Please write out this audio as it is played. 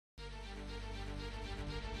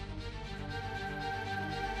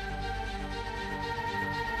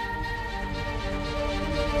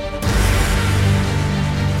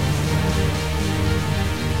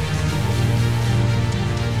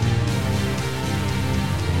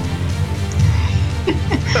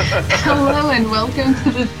Hello and welcome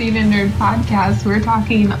to the Scene and Nerd podcast. We're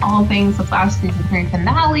talking all things the Flash season 3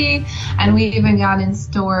 finale, and we even got in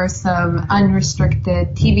store some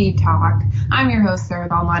unrestricted TV talk. I'm your host, Sarah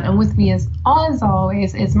Belmont, and with me as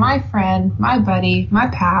always is my friend, my buddy, my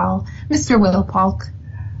pal, Mr. Will Polk.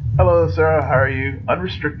 Hello, Sarah. How are you?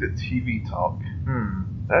 Unrestricted TV talk.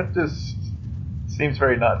 That just seems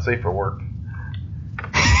very not safe for work.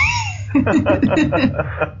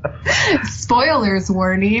 Spoilers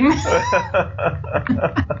warning.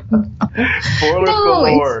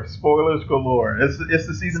 Spoilers galore. It's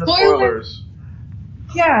the season of spoilers.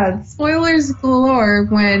 Yeah, spoilers galore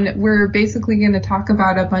when we're basically going to talk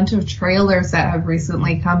about a bunch of trailers that have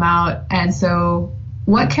recently come out. And so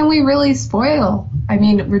what can we really spoil? I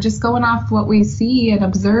mean, we're just going off what we see and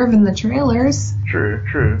observe in the trailers.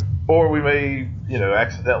 True. Or we may,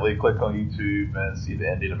 accidentally click on YouTube and see the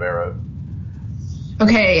ending of Arrow.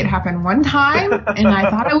 Okay, it happened one time, and I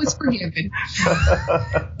thought I was forgiven.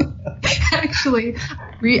 Actually,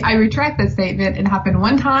 I retract that statement. It happened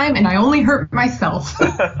one time, and I only hurt myself.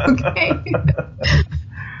 Okay.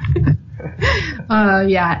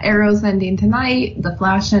 Yeah, Arrow's ending tonight. The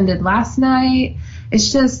Flash ended last night.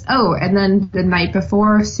 It's just, and then the night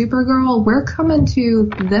before, Supergirl. We're coming to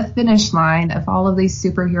the finish line of all of these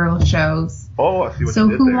superhero shows. Oh, I see what so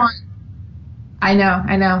you did who there. won? I know.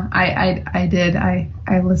 I did. I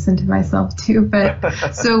listened to myself too.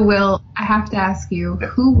 But so, Will, I have to ask you,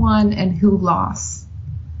 who won and who lost?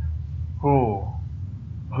 Who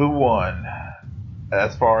won?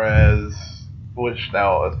 As far as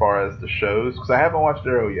the shows, because I haven't watched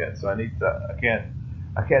Arrow yet, so I can't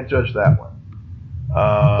judge that one.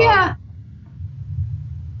 Yeah.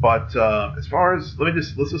 But as far as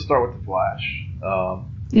let's just start with the Flash.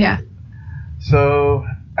 Yeah. So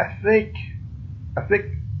I think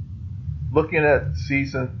looking at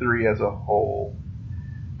season 3 as a whole,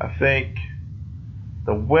 I think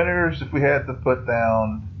the winners, if we had to put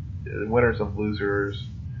down the winners and losers,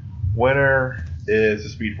 winner is the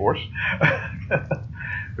Speed Force.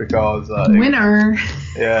 Because winner.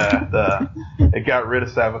 It got rid of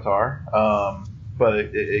Savitar, but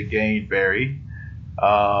it gained Barry.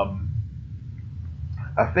 I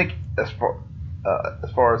think as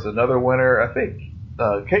far as another winner, I think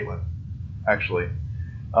Caitlin, actually.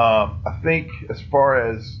 I think as far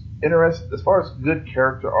as good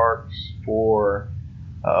character arcs for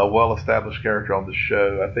a well-established character on the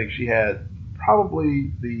show, I think she had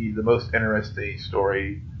probably the most interesting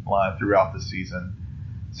storyline throughout the season.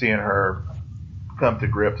 Seeing her come to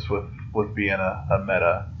grips with being a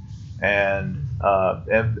meta, and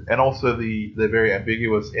also the very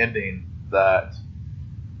ambiguous ending that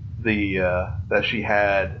she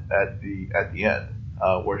had at the end,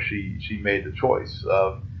 where she made the choice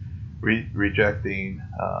of rejecting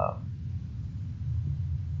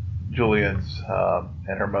Julian's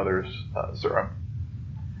and her mother's serum.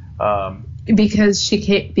 Because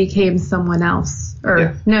she became someone else.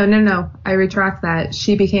 Yes. No. I retract that.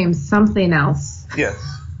 She became something else. Yes,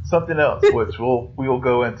 something else, which we'll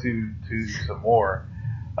go into some more.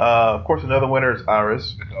 Of course, another winner is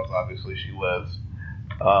Iris, because obviously she lives.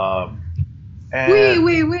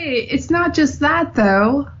 Wait. It's not just that,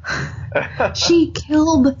 though. She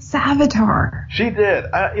killed Savitar. She did.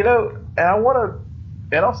 And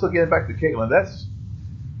also getting back to Caitlin, that's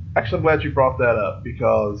actually, I'm glad you brought that up,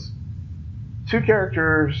 because two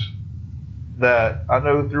characters that I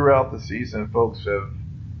know throughout the season folks have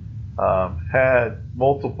had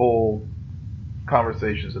multiple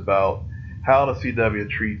conversations about how the CW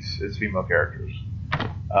treats its female characters.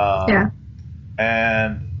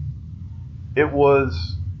 And it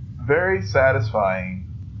was very satisfying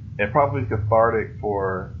and probably cathartic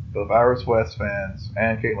for both Iris West fans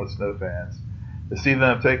and Caitlin Snow fans to see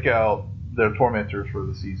them take out their tormentors for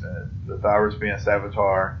the season, with Iris being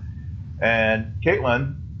Savitar, and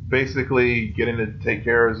Caitlin basically getting to take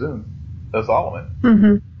care of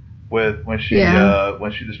Solomon, when she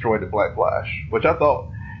destroyed the Black Flash, which I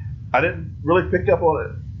didn't really pick up on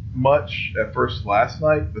it much at first last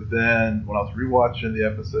night, but then when I was rewatching the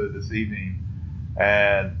episode this evening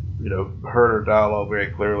and heard her dialogue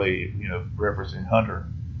very clearly, referencing Hunter,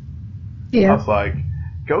 I was like,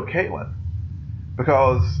 go Caitlin,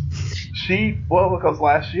 because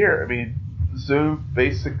last year, I mean, Zoom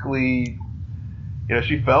basically,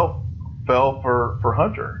 she fell for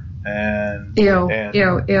Hunter, and ew.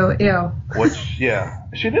 Which,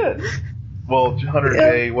 she did. Well, Hunter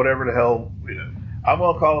J, whatever the hell, I'm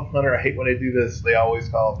gonna call him Hunter. I hate when they do this. They always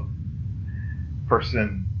call the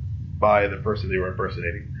person by the person they were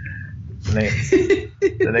impersonating.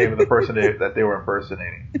 The name of the person that they were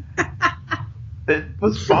impersonating.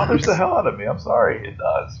 bothers the hell out of me. I'm sorry, it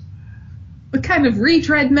does. What kind of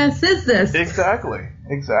retread mess is this? Exactly.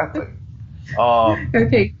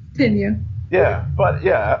 Okay, continue. Yeah, but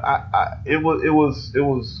yeah, it was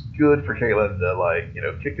good for Caitlyn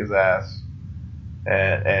to kick his ass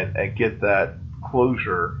and get that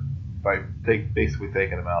closure by basically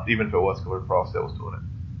taking him out, even if it was Killer Frost that was doing it.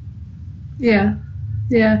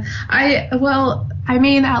 Yeah. I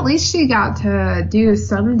mean, at least she got to do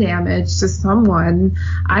some damage to someone.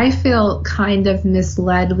 I feel kind of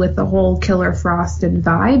misled with the whole Killer Frost and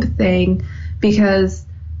Vibe thing, because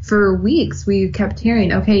for weeks we kept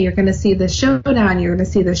hearing, okay, you're going to see the showdown,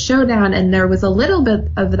 and there was a little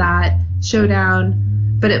bit of that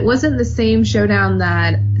showdown, but it wasn't the same showdown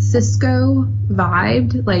that Cisco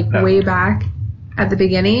vibed, way back at the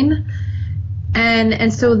beginning.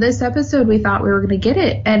 And so this episode we thought we were going to get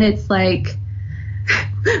it, and it's like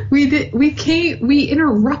we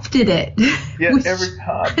interrupted it. Yeah, every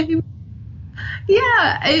time.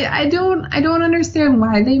 I don't understand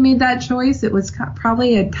why they made that choice. It was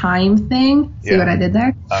probably a time thing. See what I did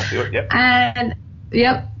there? I see it. Yep. And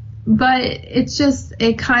yep. But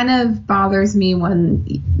it kind of bothers me when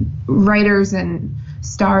writers and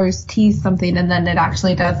stars tease something and then it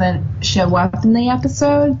actually doesn't show up in the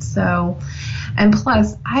episode. So, and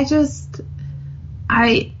plus, I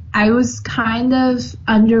was kind of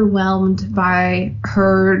underwhelmed by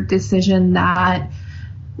her decision that,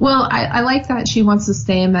 well, I like that she wants to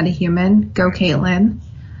stay a metahuman. Go Caitlyn.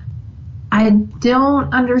 I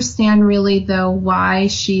don't understand really, though, why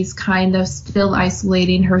she's kind of still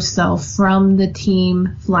isolating herself from the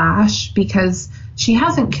Team Flash, because she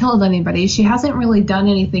hasn't killed anybody. She hasn't really done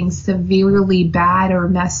anything severely bad or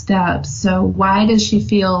messed up. So why does she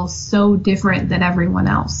feel so different than everyone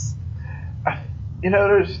else? I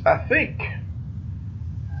think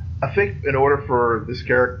in order for this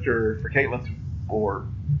character, for Caitlyn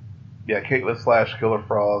Caitlyn / Killer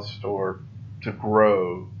Frost, or to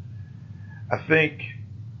grow, I think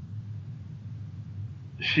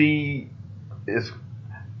she is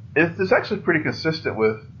actually pretty consistent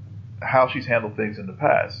with how she's handled things in the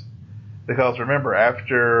past. Because remember,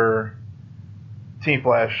 after Team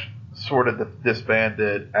Flash sort of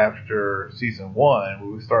disbanded after season 1,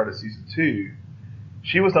 when we started season 2,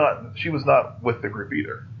 she was not with the group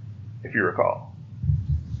either, if you recall.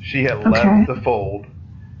 She had left the fold,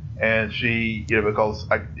 and she, because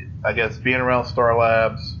I guess being around Star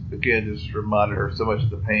Labs again just reminded her so much of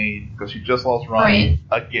the pain, because she just lost Ronnie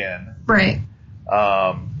again. Right.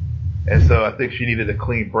 And so I think she needed a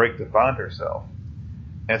clean break to find herself.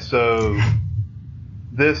 And so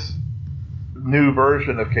this new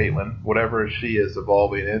version of Caitlyn, whatever she is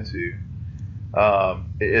evolving into,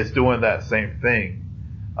 is doing that same thing.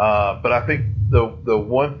 But I think the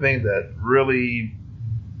one thing that really,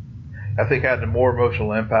 I think, had a more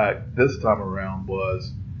emotional impact this time around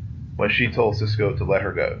was when she told Cisco to let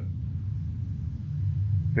her go.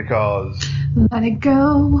 Because let it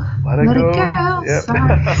go. Let it go. Yep.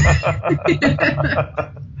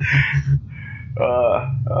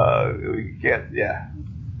 We can't. Yeah.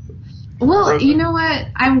 Well, you know what?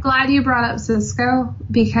 I'm glad you brought up Cisco,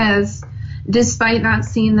 because despite not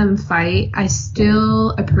seeing them fight, I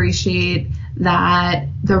still appreciate that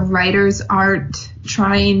the writers aren't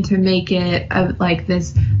trying to make it like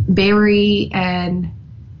this Barry and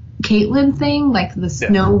Caitlyn thing, like the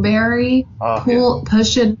Snowberry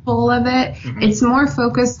push and pull of it. Mm-hmm. It's more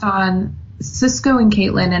focused on Cisco and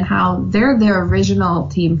Caitlyn and how they're the original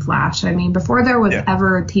Team Flash. I mean, before there was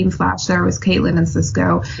ever a Team Flash, there was Caitlyn and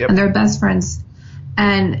Cisco, and they're best friends.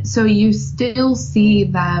 And so you still see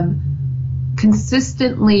them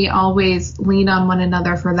consistently always lean on one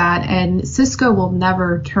another for that. And Cisco will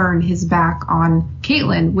never turn his back on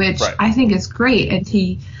Caitlyn, which I think is great. And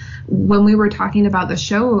when we were talking about the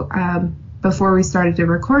show before we started the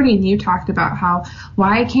recording, you talked about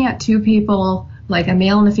why can't two people, like a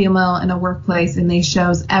male and a female in a workplace in these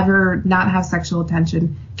shows, ever not have sexual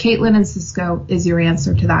tension? Caitlyn and Cisco is your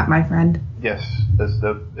answer to that, my friend. Yes, that's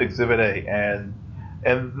the Exhibit A,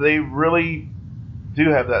 and they really do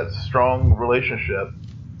have that strong relationship,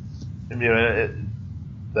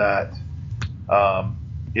 that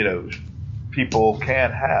people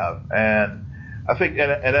can have, and I think,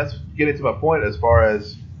 and that's getting to my point as far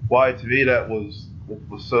as why to me that was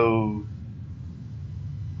so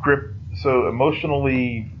so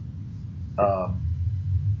emotionally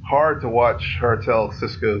hard to watch her tell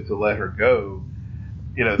Cisco to let her go.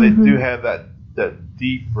 They do have that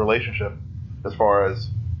deep relationship as far as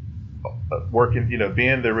working,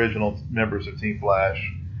 being the original members of Team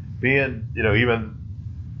Flash, being, even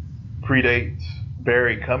predates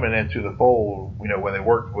Barry coming into the fold, when they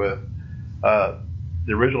worked with the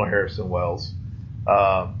original Harrison Wells,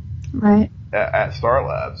 right. at Star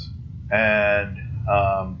Labs, and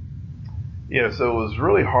so it was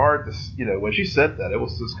really hard to, when she said that, it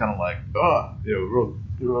was just kind of like, real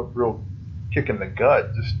kick in the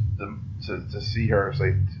gut, just to see her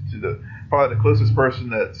say to the probably the closest person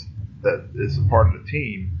that is a part of the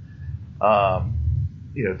team,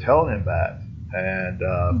 telling him that, and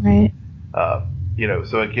right.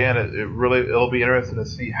 So again, it'll be interesting to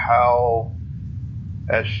see how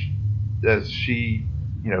as she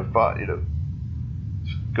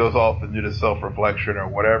goes off and do the self-reflection or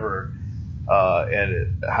whatever,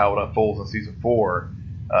 and how it unfolds in season 4.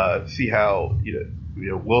 See how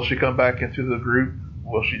will she come back into the group?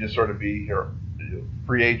 Will she just sort of be her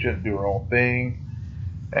free agent, do her own thing,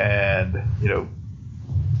 and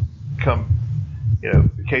come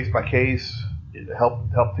case by case,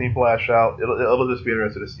 help Team Flash out? It'll just be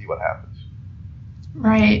interesting to see what happens.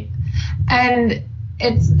 Right, and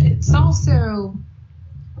it's also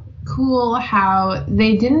cool how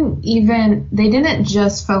they didn't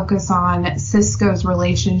just focus on Cisco's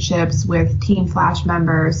relationships with Team Flash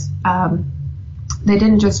members. They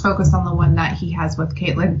didn't just focus on the one that he has with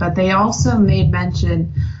Caitlin, but they also made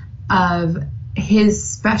mention of his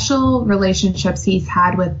special relationships he's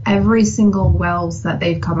had with every single Wells that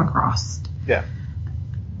they've come across. Yeah.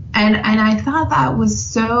 And I thought that was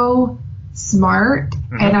so smart,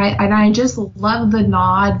 mm-hmm. and I just love the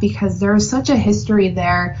nod because there's such a history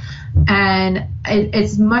there, and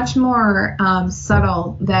it's much more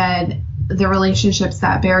subtle than the relationships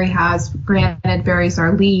that Barry has. Granted, Barry's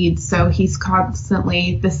our lead, so he's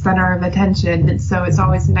constantly the center of attention, and so it's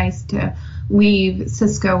always nice to weave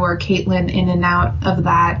Cisco or Caitlin in and out of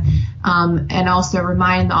that, and also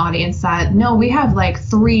remind the audience that no, we have like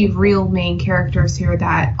 3 real main characters here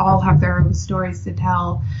that all have their own stories to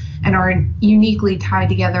tell and are uniquely tied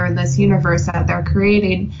together in this universe that they're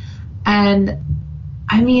creating. And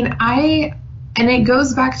I mean, and it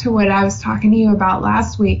goes back to what I was talking to you about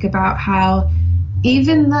last week about how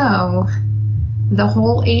even though the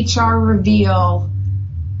whole HR reveal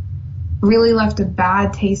really left a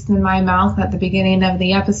bad taste in my mouth at the beginning of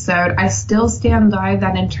the episode, I still stand by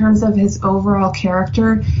that in terms of his overall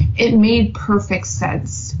character, it made perfect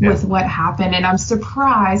sense with what happened. And I'm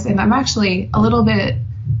surprised, and I'm actually a little bit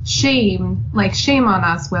shame on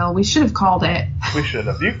us, Will. We should have called it. We should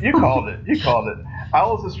have. You called it. You called it. I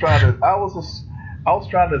was trying to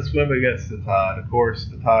swim against the tide. Of course,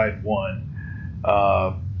 the tide won.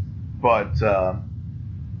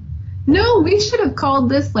 No, we should have called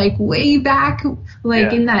this way back,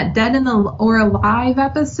 in that Dead or Alive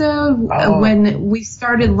episode when we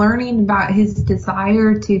started learning about his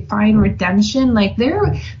desire to find redemption.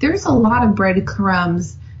 There's a lot of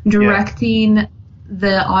breadcrumbs directing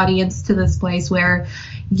the audience to this place where,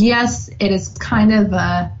 yes, it is kind of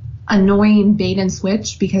a annoying bait and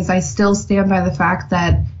switch, because I still stand by the fact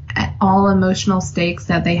that all emotional stakes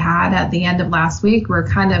that they had at the end of last week were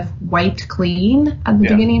kind of wiped clean at the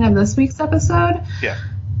beginning of this week's episode. Yeah.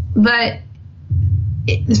 But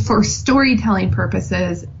for storytelling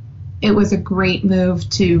purposes, it was a great move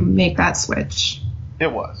to make that switch. It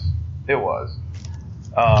was.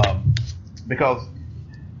 Because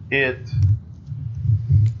it's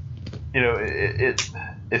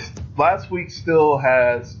last week still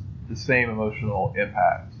has the same emotional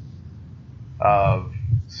impact of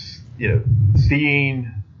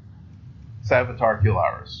seeing Savitar kill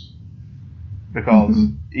Iris, because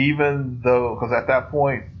because at that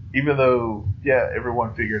point, even though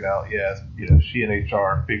everyone figured out she and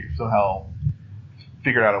HR somehow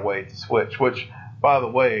figured out a way to switch, which, by the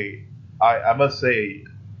way, I must say,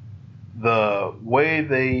 the way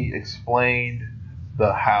they explained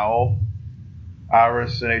the how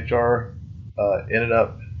Iris and HR ended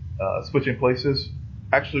up switching places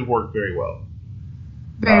actually worked very well.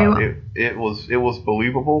 Very well. It was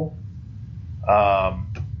believable, and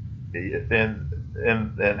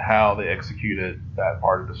how they executed that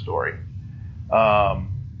part of the story, and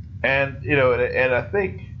I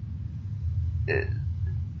think it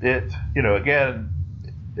again,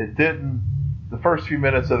 it didn't. The first few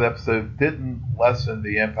minutes of the episode didn't lessen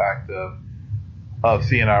the impact of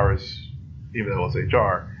seeing Iris, even though it was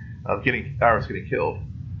HR, Iris getting killed.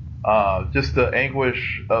 Just the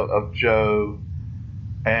anguish of Joe,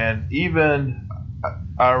 and even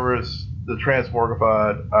Iris, the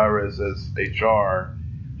transmorgified Iris as HR,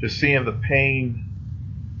 just seeing the pain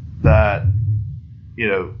that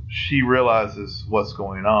she realizes what's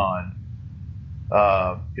going on.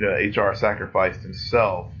 HR sacrificed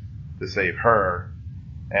himself to save her,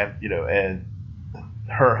 and and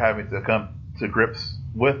her having to come to grips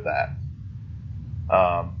with that.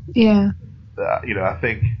 I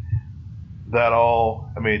think that all.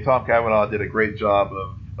 I mean, Tom Cavanaugh did a great job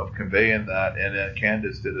of conveying that, and then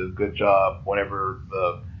Candace did a good job whenever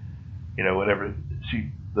the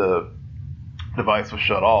device was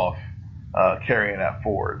shut off, carrying that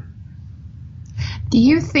forward. Do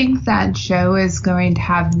you think that Joe is going to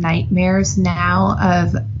have nightmares now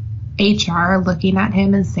of HR looking at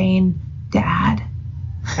him and saying, "Dad"?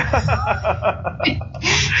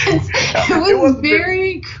 It was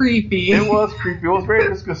very creepy. It was creepy. It was very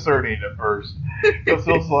disconcerting at first, because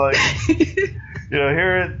it was like,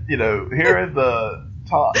 hearing the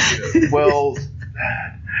talk, Wells,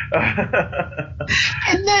 Dad.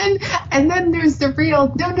 and then there's the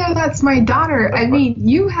real, no, that's my daughter. I mean,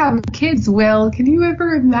 you have kids, Will. Can you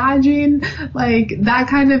ever imagine like that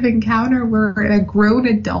kind of encounter where a grown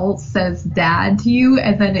adult says "Dad" to you,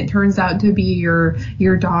 and then it turns out to be your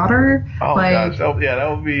daughter? Oh gosh, that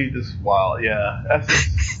would be just wild. Yeah,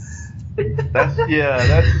 that's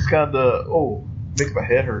just kind of makes my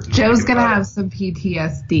head hurt. Joe's gonna have some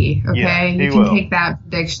PTSD. Okay, yeah, you can take that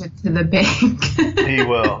prediction to the bank. He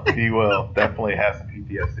will definitely have some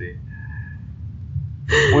PTSD.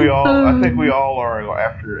 I think we all are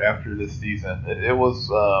after this season. It was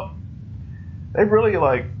they really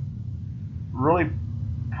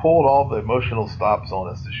pulled all the emotional stops on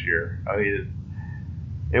us this year. I mean,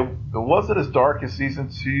 it wasn't as dark as season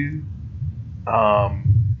 2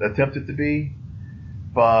 attempted to be,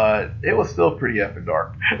 but it was still pretty effing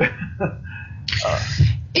dark.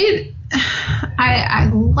 I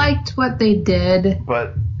liked what they did,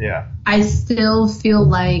 but yeah, I still feel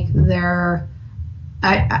like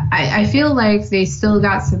I feel like they still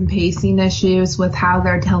got some pacing issues with how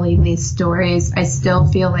they're telling these stories. I still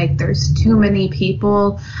feel like there's too many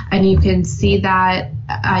people, and you can see that.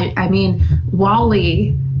 I mean,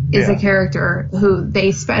 Wally is a character who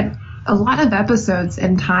they spent a lot of episodes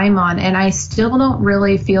and time on, and I still don't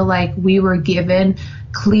really feel like we were given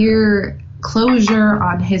clear closure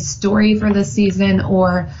on his story for the season,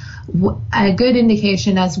 or a good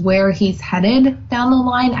indication as where he's headed down the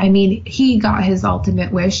line. I mean, he got his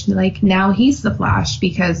ultimate wish. Like, now he's the Flash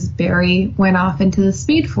because Barry went off into the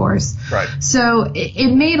Speed Force. Right. So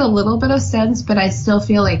it made a little bit of sense, but I still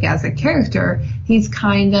feel like as a character, he's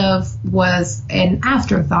kind of was an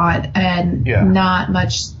afterthought and not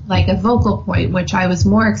much like a vocal point, which I was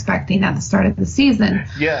more expecting at the start of the season.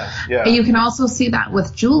 Yeah. And you can also see that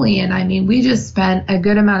with Julian. I mean, we just spent a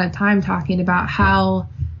good amount of time talking about how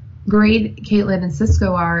great Caitlin and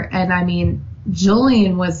Cisco are, and I mean,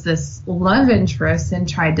 Julian was this love interest and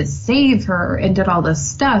tried to save her and did all this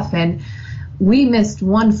stuff, and we missed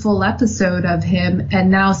one full episode of him,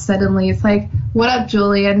 and now suddenly it's like, what up,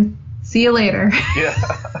 Julian? See you later.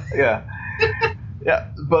 Yeah.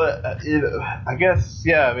 But I guess,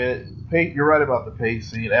 I mean, you're right about the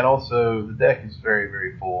pacing, and also the deck is very,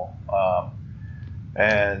 very full,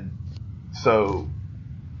 and so,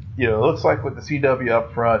 it looks like with the CW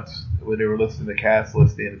up front, when they were listing the cast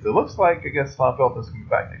listings, it looks like, I guess, Tom Felton's coming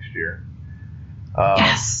back next year.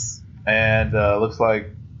 Yes. And looks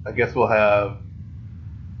like, I guess we'll have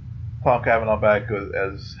Tom Cavanaugh back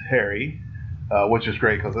as Harry, which is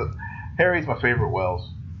great because Harry's my favorite Wells,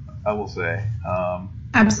 I will say.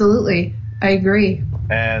 Absolutely. I agree.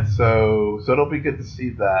 And so it'll be good to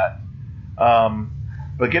see that.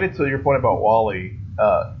 But getting to your point about Wally,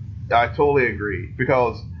 I totally agree,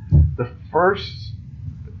 because the first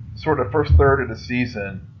third of the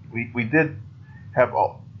season, we did have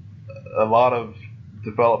a lot of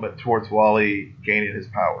development towards Wally gaining his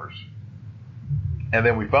powers, and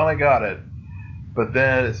then we finally got it. But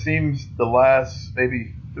then it seems the last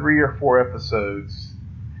maybe 3 or 4 episodes,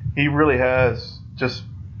 he really has just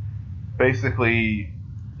basically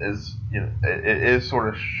it is sort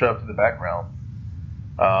of shoved to the background.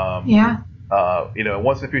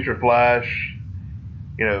 Once the Future Flash,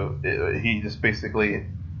 he just basically,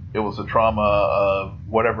 it was a trauma of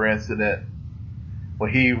whatever incident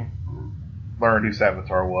when he learned who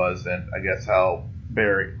Savitar was, and I guess how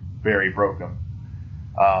Barry broke him.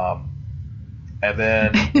 And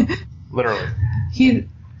then literally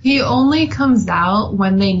he only comes out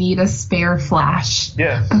when they need a spare Flash.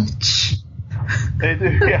 Yes. They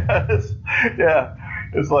do. Yes. Yeah.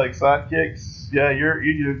 It's like sidekicks. Yeah,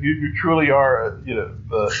 you truly are,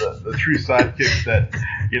 the true sidekicks that,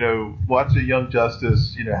 watching Young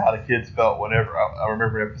Justice, how the kids felt whenever. I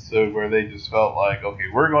remember an episode where they just felt like, okay,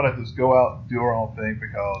 we're going to just go out and do our own thing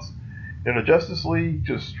because, the Justice League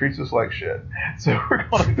just treats us like shit. So we're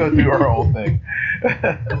going to go do our own thing.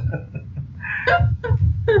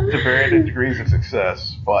 To varying degrees of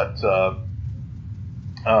success. But,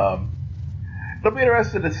 It'll be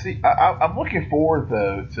interesting to see. I'm looking forward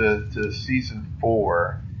though to season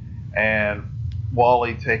 4 and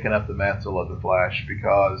Wally taking up the mantle of the Flash,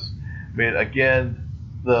 because I mean, again,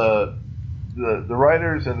 the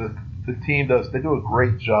writers and the team they do a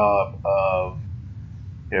great job of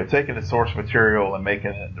taking the source material and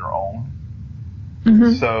making it their own.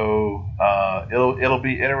 Mm-hmm. So it'll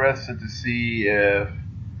be interesting to see if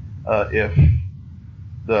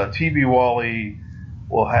the TV Wally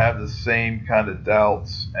will have the same kind of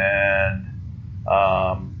doubts and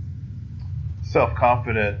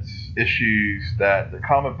self-confidence issues that the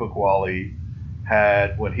comic book Wally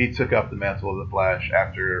had when he took up the mantle of the Flash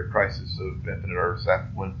after Crisis of Infinite Earths,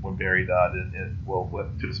 when Barry died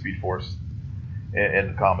went to the Speed Force in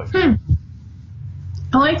the comics.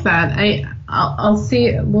 I like that. I'll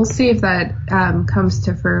see. We'll see if that comes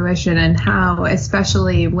to fruition, and how,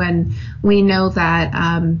 especially when we know that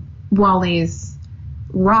Wally's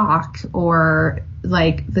rock, or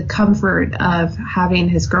like the comfort of having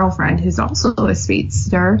his girlfriend, who's also a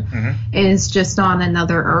speedster, is just on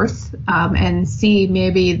another Earth, and see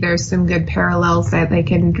maybe there's some good parallels that they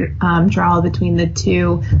can draw between the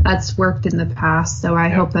two. That's worked in the past, so I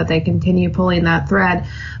hope that they continue pulling that thread.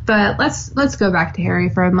 But let's go back to Harry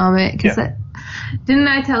for a moment, because didn't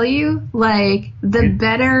I tell you, like, the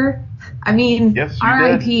better, I mean,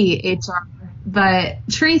 R.I.P. HR, but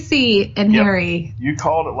Tracy and Harry. You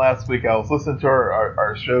called it last week. I was listening to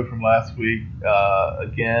our show from last week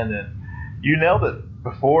again, and you nailed it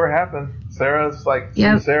before it happened. Sarah's like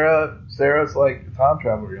Sarah's like the time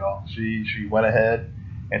traveler, y'all. She went ahead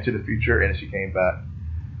into the future, and she came back.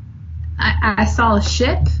 I saw a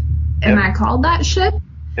ship, and I called that ship.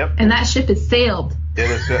 Yep. And that ship is sailed. It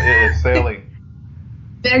is sailing.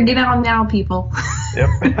 Better get on now, people. Yep.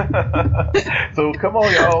 So come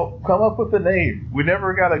on, y'all. Come up with a name. We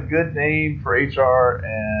never got a good name for HR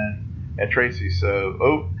and Tracy.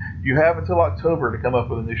 So you have until October to come up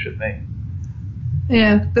with a new ship name.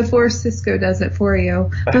 Yeah, before Cisco does it for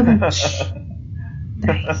you.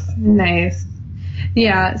 Nice.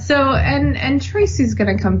 Yeah. So and Tracy's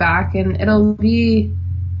gonna come back, and it'll be.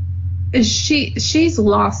 She's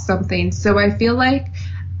lost something, so I feel like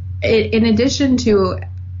in addition to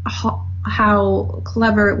how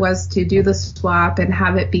clever it was to do the swap and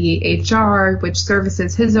have it be HR, which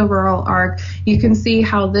services his overall arc, you can see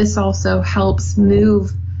how this also helps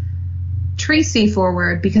move Tracy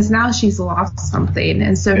forward, because now she's lost something,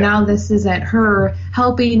 and so now this isn't her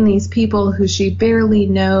helping these people who she barely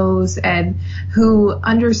knows and who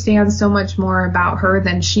understand so much more about her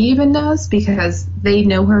than she even does, because they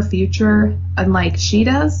know her future unlike she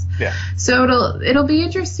does. Yeah. So it'll be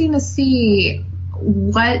interesting to see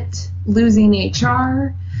what losing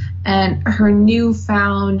HR and her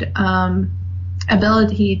newfound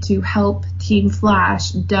ability to help Team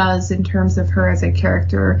Flash does in terms of her as a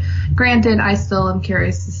character. Granted, I still am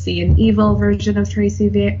curious to see an evil version of Tracy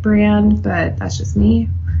Brand, but that's just me.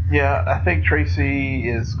 Yeah, I think Tracy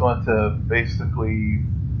is going to basically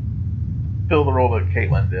fill the role that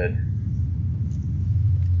Caitlin did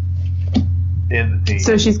in the team.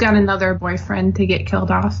 So she's got another boyfriend to get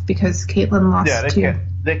killed off because Caitlin lost too.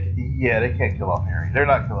 They can't kill off Harry. They're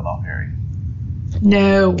not killing off Harry.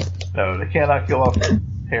 No, they cannot kill off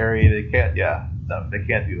Harry. They can't. Yeah, no, they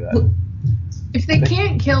can't do that. If they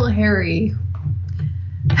can't kill Harry,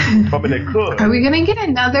 I mean, they could. Are we gonna get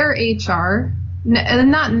another HR?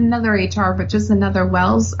 Not another HR, but just another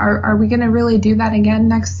Wells. Are we gonna really do that again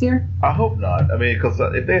next year? I hope not. I mean, because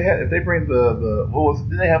if they bring the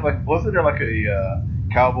didn't they have wasn't there like a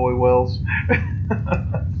Cowboy Wells?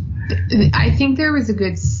 I think there was a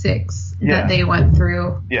good 6 that they went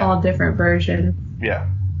through, all different versions. Yeah.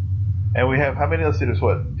 And we have, how many, let's see, there's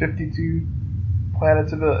 52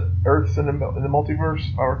 planets of the Earths in the multiverse,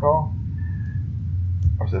 if I recall?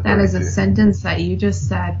 Or is it 32? That is a sentence that you just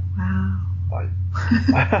said. Wow. I'm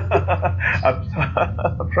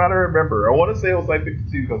trying to remember. I want to say it was like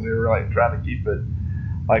 52 because they were like trying to keep it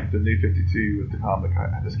like the new 52 with the comic.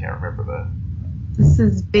 I just can't remember that. This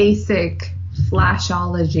is basic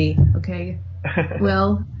Flashology, okay?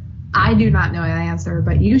 Well, I do not know the answer,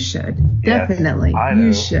 but you should. Yes, definitely.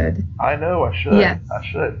 You should. I know I should. Yes. I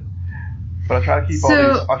should. But I try to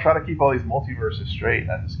keep all these multiverses straight,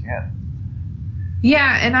 and I just can't.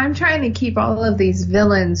 Yeah, and I'm trying to keep all of these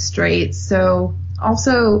villains straight. So,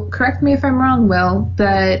 also, correct me if I'm wrong, Will,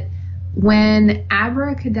 but when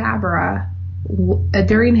Abracadabra,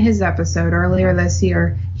 during his episode earlier this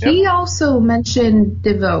year, he also mentioned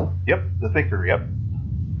DeVoe. Yep, the Thinker, yep.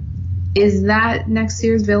 Is that next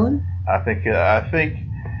year's villain? I think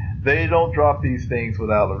they don't drop these things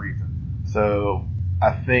without a reason. So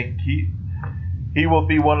I think he will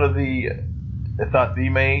be one of the if not the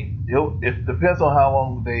main. It depends on how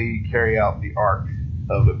long they carry out the arc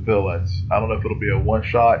of the villains. I don't know if it'll be a one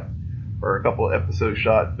shot or a couple of episode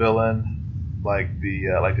shot villain like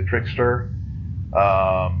the Trickster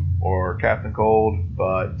or Captain Cold.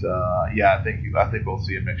 But yeah, I think we'll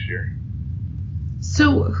see him next year.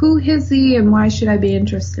 So who is he, and why should I be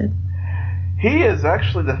interested? He is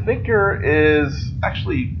actually the Thinker. Is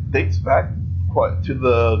actually dates back quite to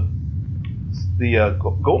the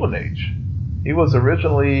Golden Age. He was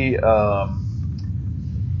originally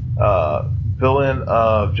villain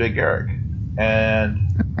of Jay Garrick, and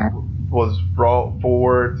was brought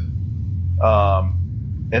forward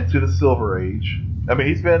into the Silver Age. I mean,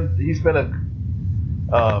 he's been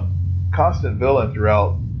a constant villain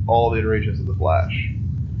throughout all the iterations of the Flash.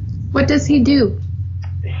 What does he do?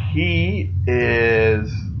 He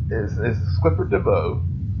is Clifford DeVoe.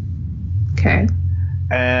 Okay.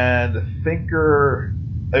 And the Thinker.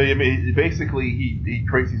 I mean, basically, he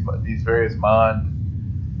creates these various mind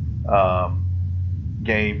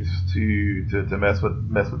games to mess with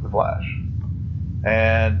the Flash,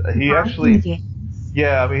 and he actually,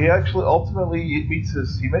 yeah, I mean, he actually ultimately meets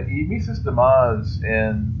his demise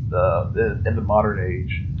in the modern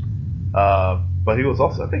age. But he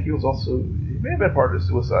may have been part of the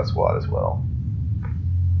Suicide Squad as well.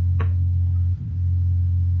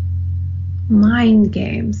 Mind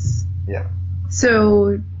games. Yeah.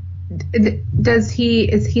 So, is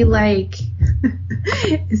he like,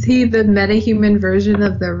 is he the metahuman version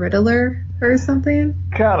of the Riddler or something?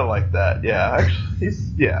 Kind of like that, yeah. Actually,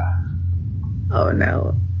 yeah. Oh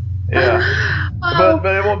no. Yeah. Well,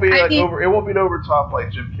 but it won't be it won't be over top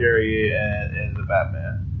like Jim Carrey and the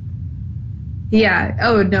Batman. Yeah.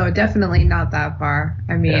 Oh no, definitely not that far.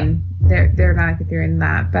 I mean, they're not doing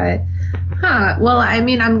that, but well, I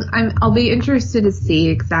mean, I'll be interested to see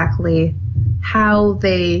exactly how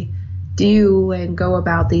they do and go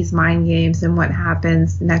about these mind games and what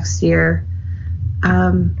happens next year.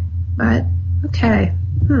 But okay.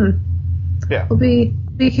 Yeah. We'll be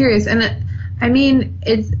curious. And I mean,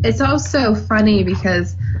 it's also funny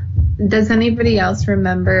because does anybody else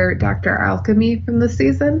remember Dr. Alchemy from the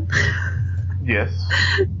season? Yes.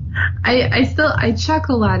 I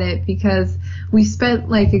chuckle at it because we spent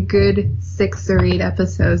like a good 6 or 8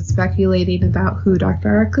 episodes speculating about who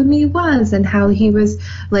Dr. Alchemy was and how he was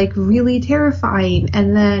like really terrifying,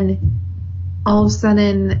 and then all of a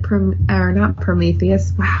sudden, not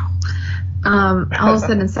Prometheus, wow. All of a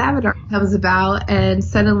sudden Savitar comes about, and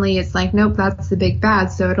suddenly it's like, nope, that's the big bad.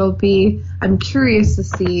 So I'm curious to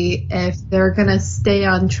see if they're going to stay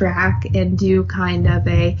on track and do kind of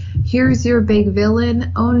a, here's your big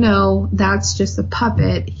villain. Oh no, that's just a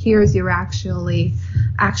puppet. Here's your actual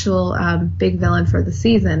big villain for the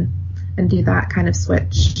season, and do that kind of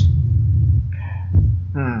switch.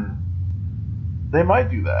 They might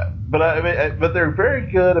do that, but they're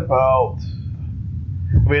very good about.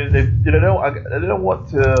 I mean, they don't want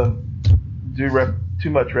to do too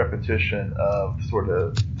much repetition of sort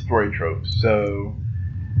of story tropes. So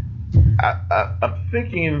I'm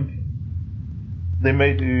thinking they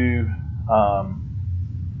may do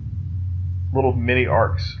little mini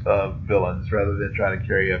arcs of villains rather than trying to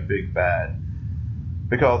carry a big bad.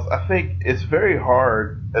 Because I think it's very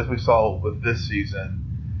hard, as we saw with this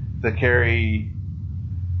season, to carry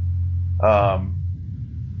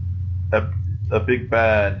a big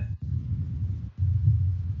bad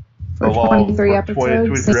for along 23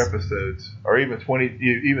 episodes, 23 episodes, or even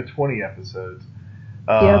 20 episodes.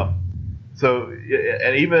 Yep. So,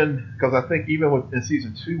 and even because I think even in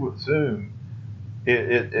season 2 with Zoom,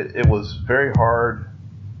 it was very hard.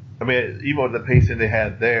 I mean, even with the pacing they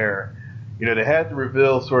had there, they had to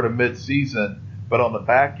reveal sort of mid-season, but on the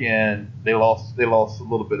back end they lost a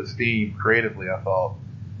little bit of steam creatively, I thought,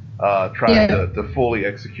 trying to fully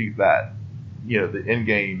execute that. The end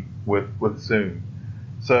game with Zoom.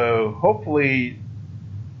 So hopefully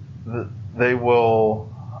they will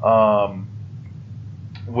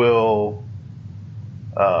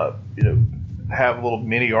have little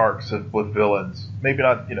mini arcs with villains. Maybe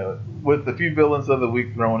not, with a few villains of the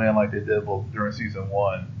week thrown in like they did during season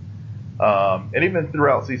 1, and even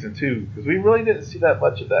throughout season 2, because we really didn't see that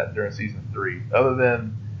much of that during season 3, other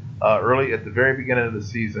than early at the very beginning of the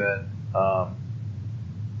season.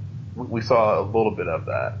 We saw a little bit of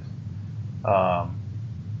that,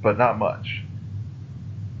 but not much.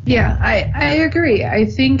 Yeah, I agree. I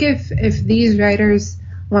think if these writers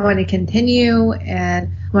want to continue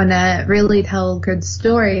and want to really tell good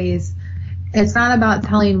stories, it's not about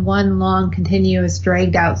telling one long, continuous,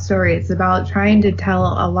 dragged out story. It's about trying to tell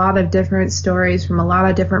a lot of different stories from a lot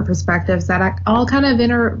of different perspectives that all kind of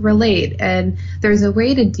interrelate. And there's a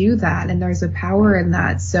way to do that, and there's a power in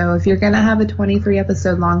that. So if you're going to have a 23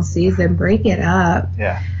 episode long season, break it up.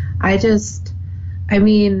 Yeah. I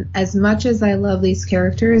mean, as much as I love these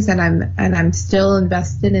characters and I'm still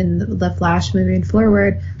invested in the Flash moving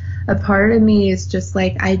forward, a part of me is just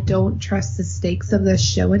like, I don't trust the stakes of this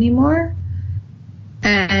show anymore.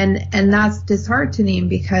 And that's disheartening,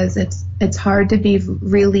 because it's hard to be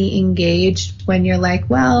really engaged when you're like,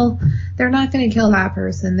 well, they're not going to kill that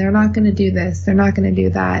person. They're not going to do this. They're not going to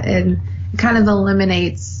do that. And it kind of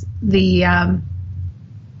eliminates the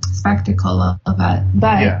spectacle of it.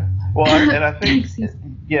 But yeah. Well, and I think,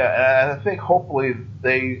 yeah, and I think hopefully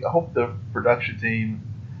I hope the production team,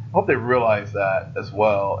 I hope they realize that as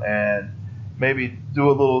well, and maybe do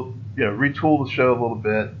a little, retool the show a little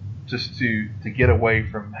bit, just to get away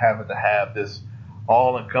from having to have this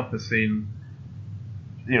all-encompassing,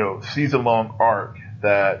 season-long arc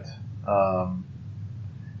that,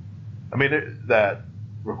 that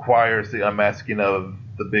requires the unmasking of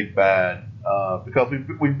the big bad, because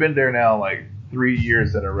we've been there now like 3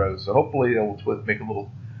 years in a row. So hopefully it will make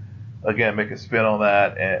a spin on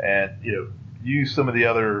that, and use some of the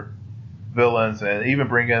other villains, and even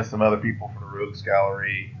bring in some other people from the Rogues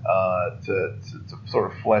Gallery to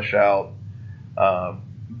sort of flesh out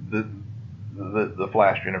the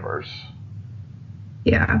Flash universe.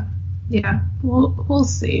 Yeah, we'll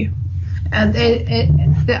see.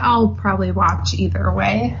 And I'll probably watch either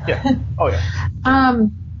way. Yeah. Oh yeah.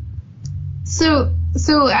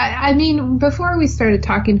 So I mean, before we started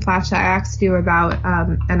talking Flash, I asked you about,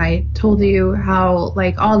 and I told you how,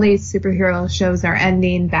 like, all these superhero shows are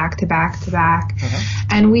ending back to back to back,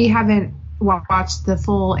 and we haven't watched the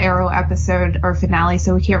full Arrow episode or finale,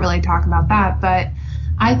 so we can't really talk about that. But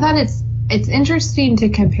I thought it's interesting to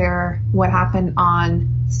compare what happened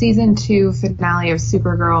on season 2 finale of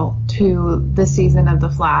Supergirl to the season of The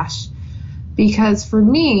Flash, because for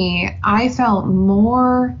me, I felt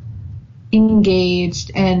more engaged,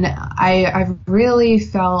 and I really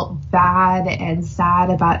felt bad and sad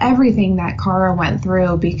about everything that Kara went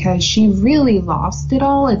through, because she really lost it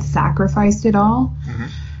all. It sacrificed it all.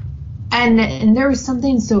 And there was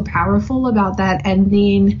something so powerful about that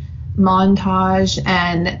ending montage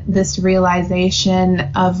and this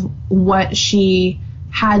realization of what she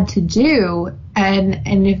had to do.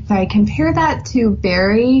 And if I compare that to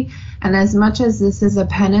Barry, and as much as this is a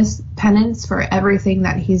penance for everything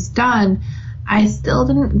that he's done, I still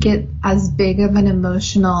didn't get as big of an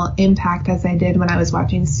emotional impact as I did when I was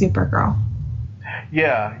watching Supergirl.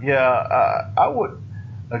 Yeah, I would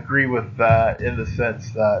agree with that, in the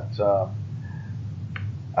sense that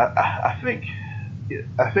I think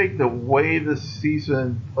the way this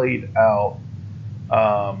season played out,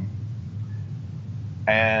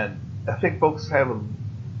 and I think folks have a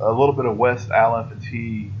little bit of West Allen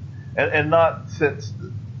fatigue. And not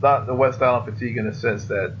the West Allen fatigue in the sense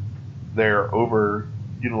that they're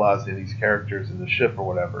overutilizing these characters in the ship or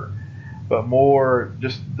whatever, but more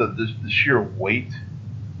just the sheer weight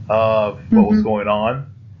of what was going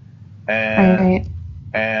on.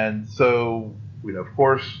 And so, of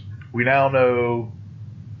course, we now know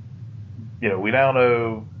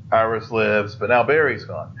Iris lives, but now Barry's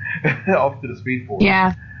gone off to the Speed Force.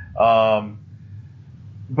 Yeah.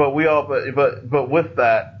 But with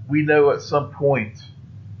that, we know at some point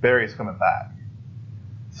Barry's coming back.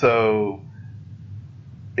 So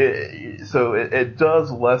it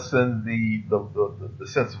does lessen the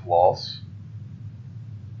sense of loss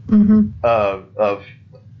of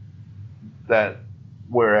that.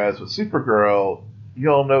 Whereas with Supergirl, you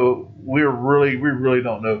don't know. We really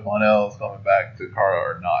don't know if Mon-El is coming back to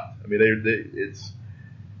Kara or not. I mean,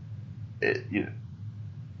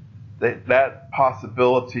 that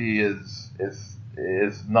possibility is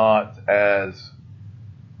not as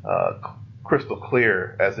crystal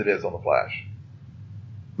clear as it is on the Flash.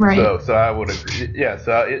 Right. So I would agree. Yeah.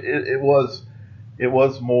 So it was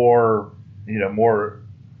more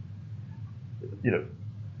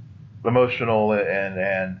emotional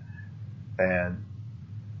and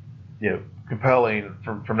compelling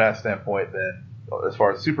from that standpoint than as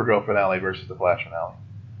far as Supergirl finale versus the Flash finale.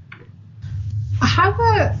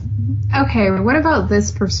 What about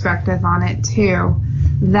this perspective on it too?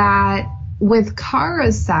 That with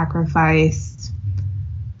Kara's sacrifice,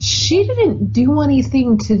 she didn't do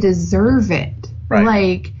anything to deserve it. Right.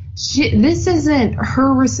 Like, this isn't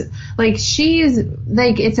her. Like, she is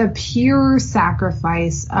like, it's a pure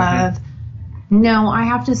sacrifice of, no, I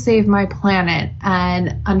have to save my planet,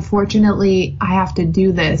 and unfortunately, I have to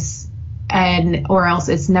do this. and or else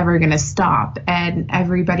it's never going to stop and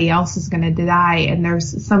everybody else is going to die, and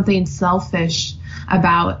there's something selfish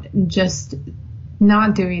about just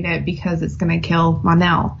not doing it because it's going to kill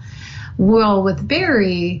Mon-El. Well, with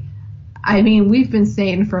Barry, I mean, we've been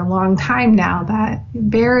saying for a long time now that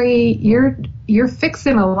Barry, you're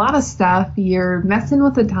fixing a lot of stuff. You're messing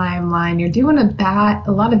with the timeline. You're doing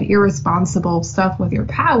a lot of irresponsible stuff with your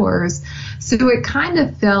powers. So it kind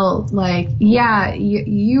of felt like, yeah,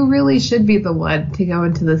 you really should be the one to go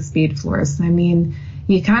into the Speed Force. I mean,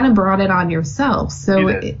 you kind of brought it on yourself.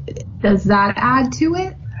 So does that add to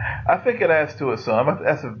it? I think it adds to it some.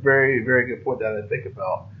 That's a very, very good point that I didn't think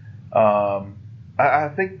about. I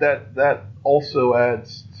think that also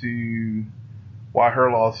adds to why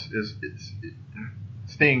her loss it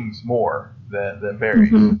stings more than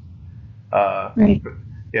Barry's. Mm-hmm. Right.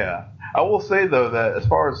 Yeah. I will say, though, that as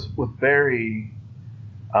far as with Barry,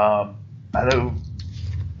 I know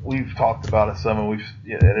we've talked about it some, and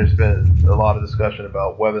there's been a lot of discussion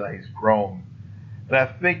about whether or not he's grown. And I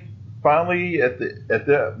think finally at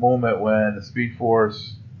that moment when the Speed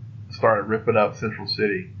Force started ripping up Central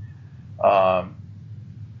City,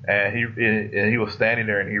 and he was standing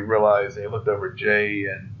there, and he realized, and he looked over at Jay,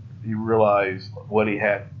 and he realized what he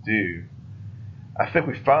had to do. I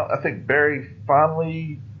think Barry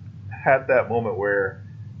finally had that moment where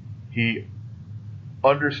he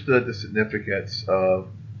understood the significance of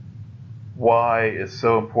why it's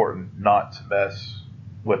so important not to mess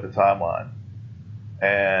with the timeline,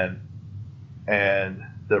 and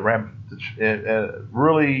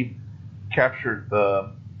really captured the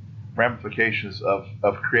ramifications of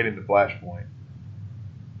creating the Flashpoint.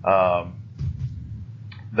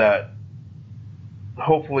 That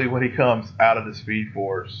hopefully when he comes out of the Speed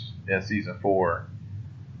Force in season 4,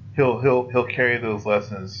 he'll carry those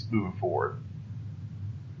lessons moving forward.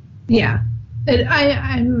 Yeah,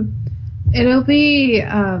 it'll be.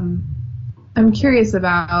 I'm curious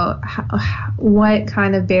about what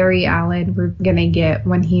kind of Barry Allen we're gonna get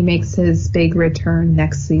when he makes his big return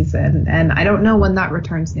next season, and I don't know when that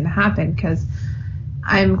return's gonna happen because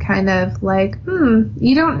I'm kind of like,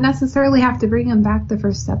 you don't necessarily have to bring him back the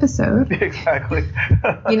first episode. Exactly.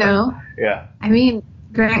 You know? Yeah. I mean,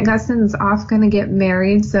 Grant Gustin's off going to get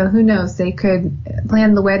married, so who knows? They could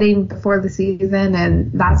plan the wedding before the season,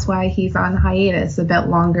 and that's why he's on hiatus a bit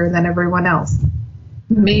longer than everyone else.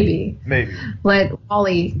 Maybe. Let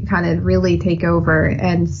Wally kind of really take over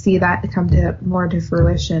and see that come more to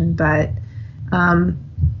fruition. But I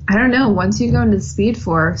don't know. Once you go into the Speed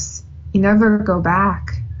Force, you never go back.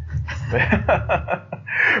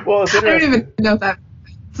 Well, it's I don't even know that.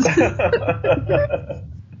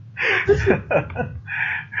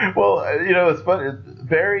 Well, it's funny.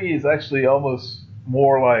 Barry is actually almost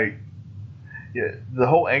more like the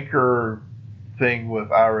whole anchor thing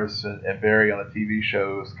with Iris and Barry on the TV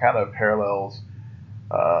shows kind of parallels.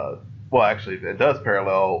 Well, actually, it does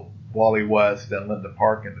parallel Wally West and Linda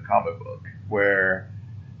Park in the comic book, where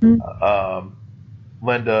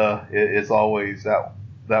Linda is always that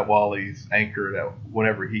Wally's anchor. That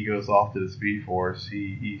whenever he goes off to the Speed Force,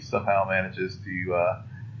 he somehow manages to,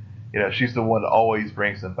 she's the one that always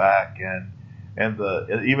brings him back. And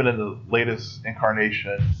even in the latest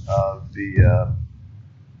incarnation of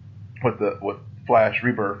with Flash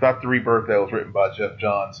Rebirth, not the Rebirth that was written by Jeff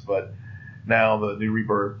Johns, but now the new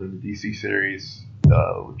Rebirth in the DC series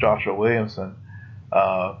with Joshua Williamson.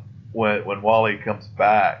 When Wally comes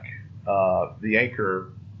back, the anchor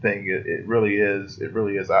thing it really is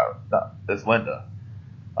Linda,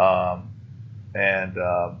 and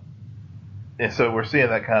so we're seeing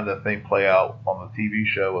that kind of thing play out on the TV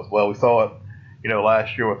show as well. We saw it,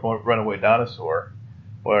 last year with Runaway Dinosaur,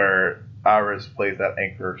 where Iris plays that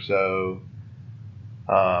anchor. So,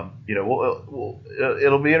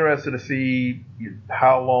 it'll be interesting to see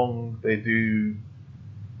how long they do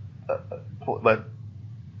let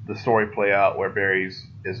the story play out where Barry's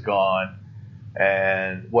is gone,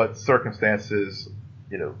 and what circumstances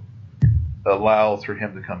allows for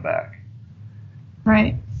him to come back.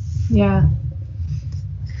 Right. Yeah.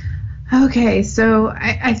 Okay, so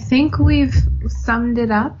I think we've summed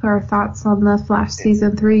it up. Our thoughts on the Flash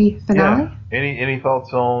season 3 finale. Yeah. Any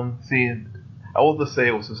thoughts on seeing? I will just say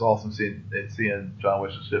it was just awesome seeing John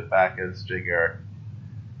Winchester back as Jay Garrick.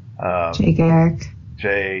 Jay Garrick.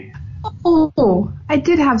 Jay. Oh, I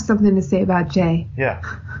did have something to say about Jay. Yeah.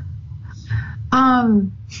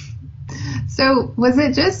 So was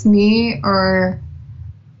it just me, or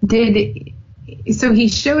so he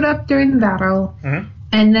showed up during the battle,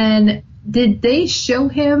 and then did they show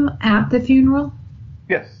him at the funeral?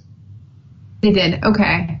 Yes. They did.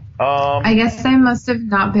 Okay. I guess I must have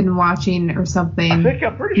not been watching or something.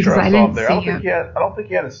 I'm pretty sure I saw him there. I don't think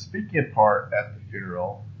he had a speaking part at the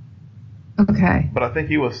funeral. Okay. But I think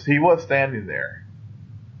he was standing there.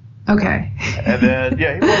 Okay. And then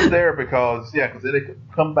he was there because then they could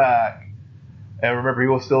come back. And remember, he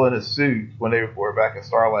was still in his suit when they were back at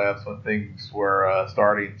Star Labs when things were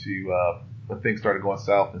started going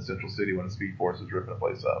south in Central City when the Speed Force was ripping the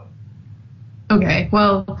place up. Okay.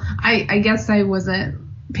 Well, I guess I wasn't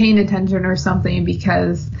paying attention or something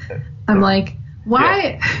because I'm like,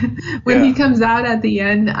 why? When he comes out at the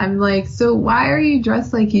end, I'm like, so why are you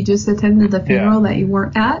dressed like you just attended the funeral that you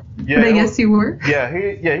weren't at? Yeah, but I guess you were. Yeah,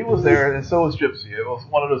 he was there, and so was Gypsy. It was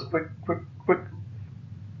one of those quick, blink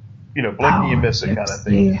and you miss it kind of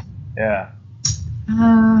thing. Yeah.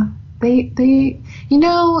 They,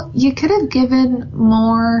 you could have given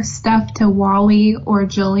more stuff to Wally or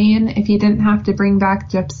Jillian if you didn't have to bring back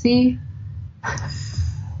Gypsy.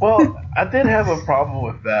 Well, I did have a problem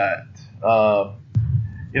with that.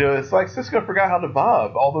 It's like Sisko forgot how to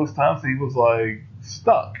bob all those times he was like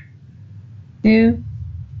stuck. Yeah.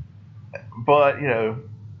 But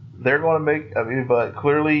they're going to but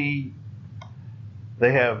clearly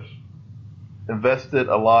they have invested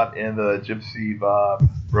a lot in the Gypsy Bob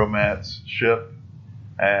romance ship,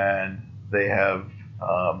 and they have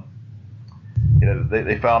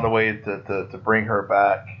they found a way to bring her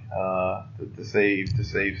back to save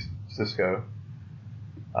Sisko.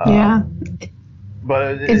 Yeah.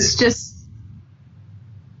 But it's just.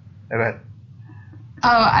 Go ahead.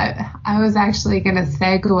 Oh, I was actually going to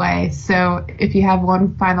segue, so if you have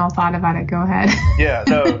one final thought about it, go ahead. Yeah,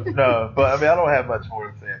 no, but I don't have much more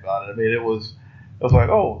to say about it. It was like,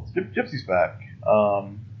 oh, Gypsy's back.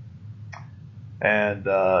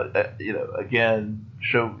 Again,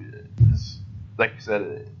 like you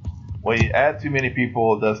said, when you add too many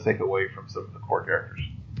people, it does take away from some of the core characters.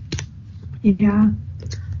 Yeah.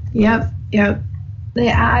 Yep. They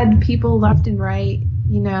add people left and right,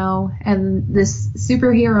 and this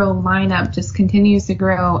superhero lineup just continues to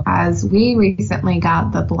grow as we recently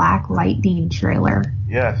got the Black Lightning trailer.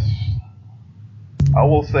 Yes. I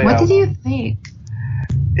will say. What did you think?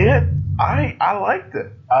 I liked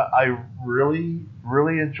it. I really,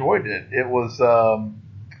 really enjoyed it. It was, I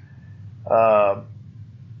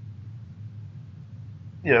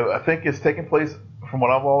think it's taking place, from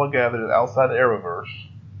what I've all gathered, outside the Arrowverse.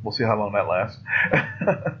 We'll see how long that lasts.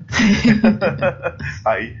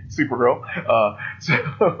 I.e., Supergirl.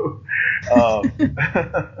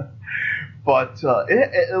 But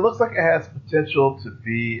it looks like it has potential to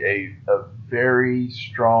be a very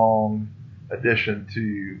strong addition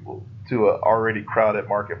to an already crowded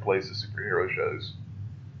marketplace of superhero shows.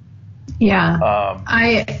 Yeah.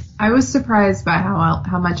 I was surprised by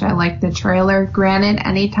how much I liked the trailer. Granted,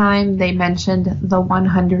 anytime they mentioned the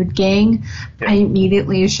 100 gang, I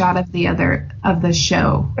immediately shot of the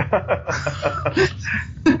show.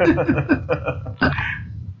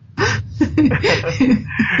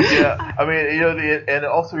 Yeah, and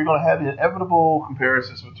also you're going to have the inevitable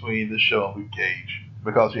comparisons between this show and Luke Cage,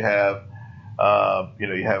 because you have,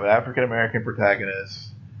 you have an African American protagonist,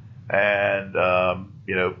 and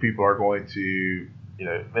people are going to,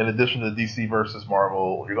 in addition to DC versus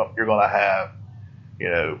Marvel, you're going to have,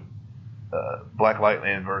 Black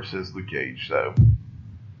Lightning versus Luke Cage. So.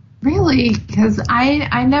 Really? Because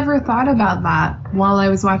I never thought about that while I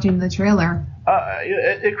was watching the trailer.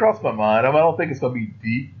 It crossed my mind. I don't think it's going to be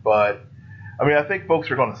deep, but I think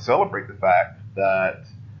folks are going to celebrate the fact that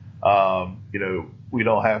we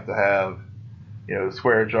don't have to have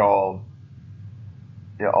square jawed,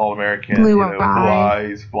 all American, blue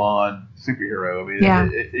eyes, blonde superhero. I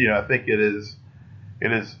think it is.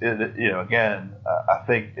 Again, I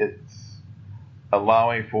think it's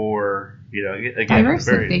allowing for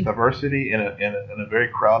diversity in a very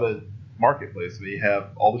crowded marketplace. You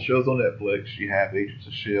have all the shows on Netflix. You have Agents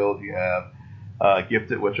of S.H.I.E.L.D. You have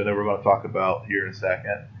Gifted, which I know we're going to talk about here in a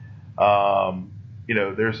second.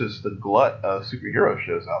 There's just the glut of superhero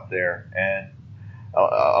shows out there, and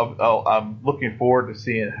I'm looking forward to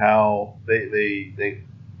seeing how they'll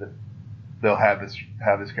have this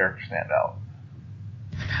character stand out.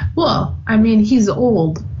 Well, he's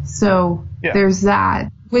old, so there's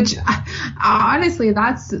that. Which, honestly,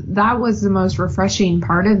 that was the most refreshing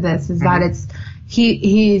part of this, is that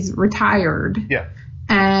he's retired. Yeah.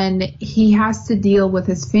 And he has to deal with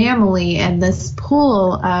his family and this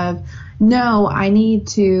pull of, no, I need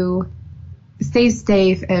to stay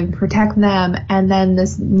safe and protect them, and then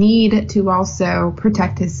this need to also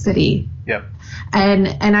protect his city. Yep. And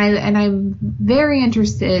I'm very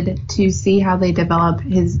interested to see how they develop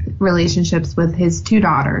his relationships with his two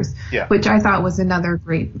daughters, which I thought was another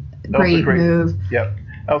great move. Yep.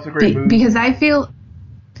 That was a great move. Because I feel,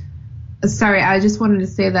 sorry, I just wanted to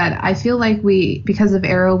say that I feel like because of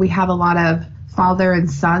Arrow, we have a lot of father and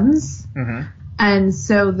sons. Mm-hmm. And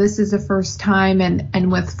so this is the first time,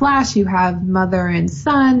 and with Flash, you have mother and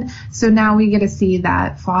son. So now we get to see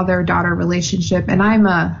that father-daughter relationship. And I'm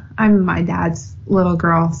my dad's little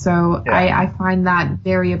girl, so I find that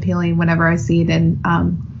very appealing whenever I see it in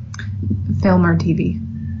film or TV.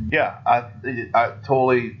 Yeah, I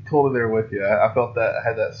totally there with you. I felt that I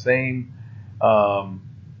had that same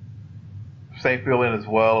feeling as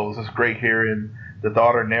well. It was just great hearing the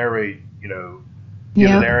daughter narrate, give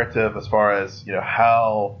the narrative as far as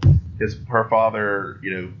how her father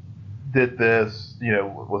did this,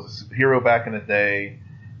 was a hero back in the day,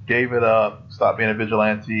 gave it up, stopped being a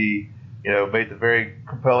vigilante, made the very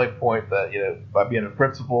compelling point that by being a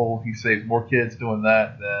principal he saves more kids doing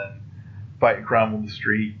that than fighting crime on the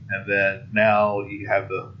street. And then now you have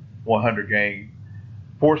the 100 gang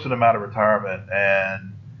forcing him out of retirement,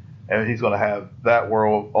 and he's going to have that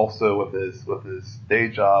world also with his day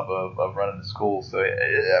job of running the school. So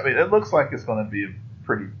it looks like it's going to be a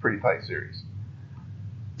pretty tight series.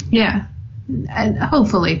 Yeah, and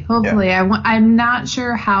hopefully. Yeah. I'm not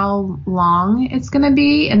sure how long it's going to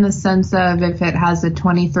be in the sense of if it has a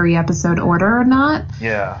 23 episode order or not.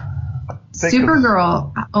 Yeah,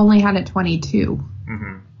 Supergirl only had it 22.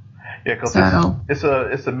 Mm-hmm. Yeah, because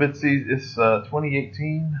it's a mid-season. It's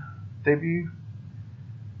 2018 debut.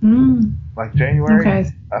 Like January, okay.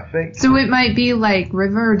 I think. So it might be like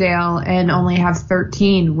Riverdale and only have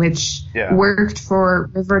 13, which worked for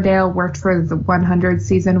Riverdale, worked for the 100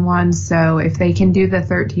 season 1. So if they can do the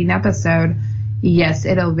 13 episode, yes,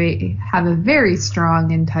 it'll have a very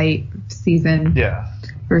strong and tight season. Yeah.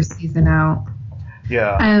 First season out.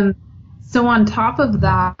 Yeah. So on top of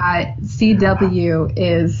that, CW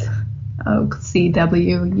is,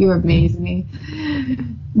 CW, you amaze me,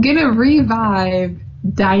 gonna revive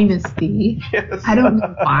Dynasty. Yes. I don't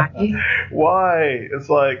know why. Why? It's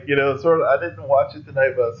like, sort of, I didn't watch it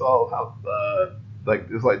tonight, but I saw how, it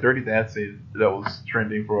was like Dirty Dancing that was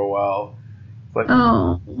trending for a while. It's like,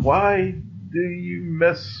 why do you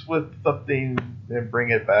mess with something and bring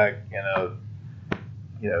it back, and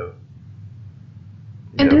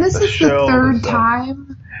this is the third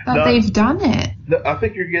time that they've done it. No, I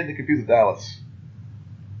think you're getting confused with Dallas.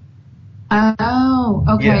 Oh,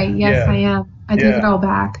 okay. Yes, I am. I take it all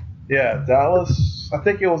back. Yeah, Dallas, I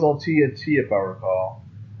think it was on TNT if I recall.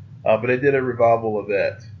 But they did a revival of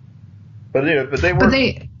that. But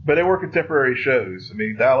they were contemporary shows. I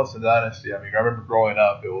mean, Dallas and Dynasty, I remember growing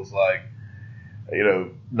up, it was like,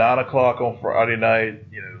 9 o'clock on Friday night,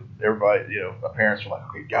 everybody, my parents were like,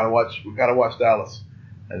 okay, we gotta watch Dallas.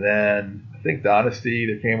 And then I think Dynasty,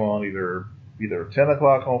 that came on either 10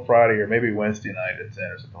 o'clock on Friday or maybe Wednesday night at 10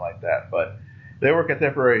 or something like that. But they were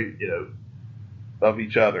contemporary, of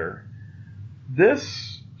each other.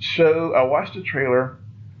 This show, I watched the trailer.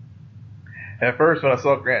 And at first, when I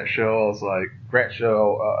saw Grant Show, I was like,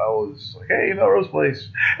 hey, Melrose Place,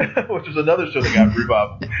 which was another show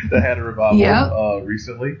that had a revival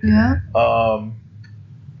recently. Yeah.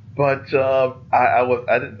 But I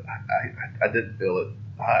didn't feel it.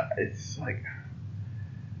 It's like,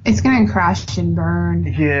 it's going to crash and burn.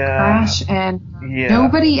 Yeah. Crash and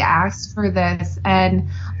nobody asked for this. And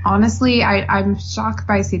honestly, I'm shocked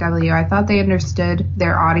by CW. I thought they understood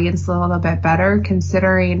their audience a little bit better,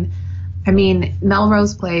 considering,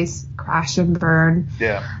 Melrose Place, crash and burn.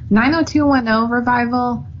 Yeah. 90210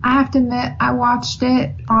 revival, I have to admit, I watched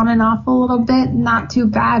it on and off a little bit. Not too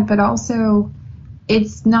bad, but also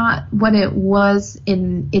it's not what it was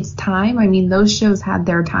in its time. Those shows had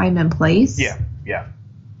their time and place. Yeah, yeah.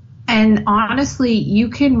 And honestly, you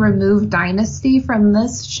can remove Dynasty from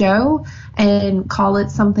this show and call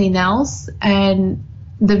it something else, and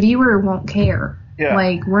the viewer won't care. Yeah.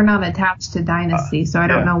 Like, we're not attached to Dynasty, so I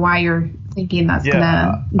don't know why you're thinking that's going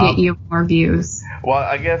to get you more views. Well,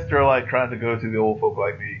 I guess they're like trying to go to the old folk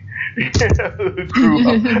like me who grew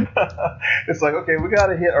up. It's like, okay, we got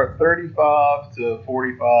to hit our 35 to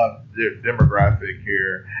 45 demographic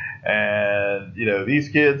here. And, these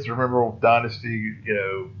kids remember Dynasty,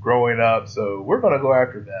 growing up, so we're going to go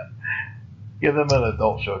after them. Give them an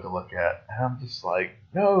adult show to look at. And I'm just like,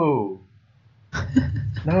 no.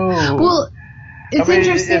 Well, it's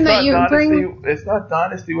interesting that you bring... It's not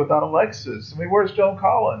Dynasty without Alexis. Where's Joan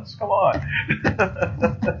Collins? Come on.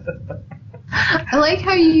 I like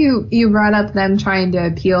how you brought up them trying to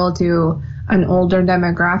appeal to an older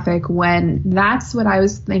demographic, when that's what I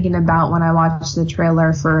was thinking about when I watched the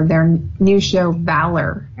trailer for their new show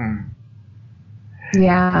Valor.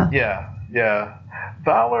 Yeah.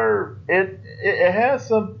 Valor, it has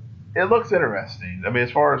some. It looks interesting. I mean,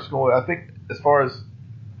 as far as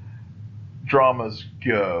dramas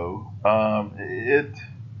go,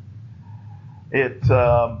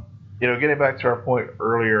 getting back to our point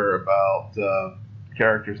earlier about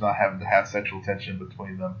characters not having to have sexual tension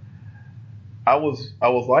between them, I was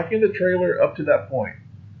liking the trailer up to that point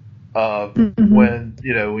of when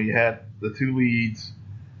you had the two leads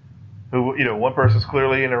who, one person's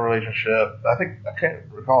clearly in a relationship. I can't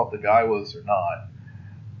recall if the guy was or not,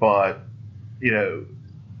 but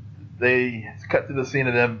they cut to the scene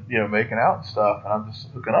of them making out and stuff, and I'm just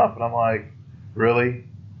hooking up, and I'm like, really?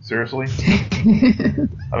 Seriously?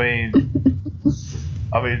 I mean,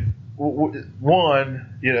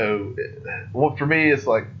 for me, it's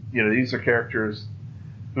like, these are characters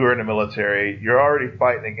who are in the military. You're already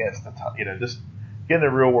fighting against just in the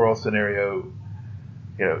real world scenario,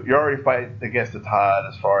 you're already fighting against the tide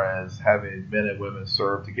as far as having men and women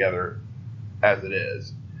serve together as it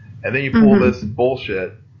is. And then you pull this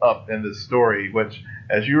bullshit up in this story, which,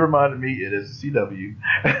 as you reminded me, it is CW.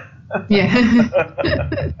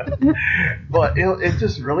 Yeah. But it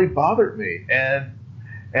just really bothered me, and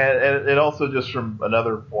it also, just from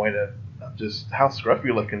another point of just how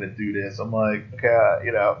scruffy looking the dude is. I'm like, okay,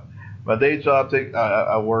 my day job,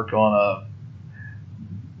 I work on a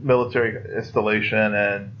military installation,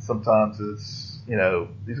 and sometimes it's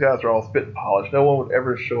these guys are all spit and polish. No one would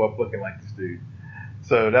ever show up looking like this dude.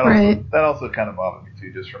 So that also kind of bothered me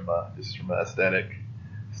too, just from an aesthetic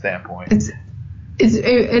standpoint.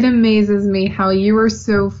 It amazes me how you were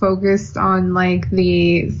so focused on like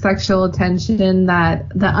the sexual attention, the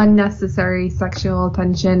unnecessary sexual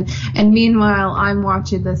attention, and meanwhile I'm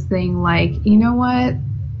watching this thing like, you know what?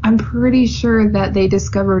 I'm pretty sure that they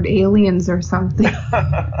discovered aliens or something.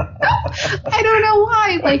 I don't know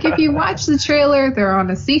why. Like, if you watch the trailer, they're on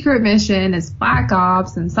a secret mission. It's Black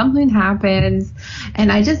Ops, and something happens.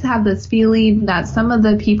 And I just have this feeling that some of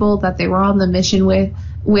the people that they were on the mission with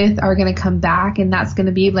are going to come back, and that's going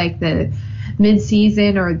to be like the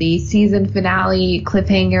mid-season or the season finale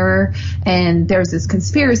cliffhanger, and there's this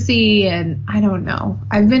conspiracy, and I don't know.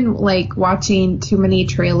 I've been like watching too many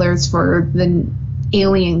trailers for the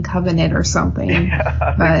Alien Covenant or something.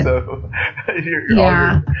 Yeah, I think so.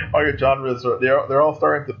 All your genres they're all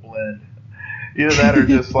starting to blend. Either that or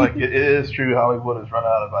just like it is true, Hollywood has run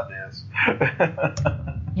out of ideas.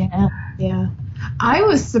 Yeah. I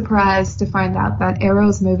was surprised to find out that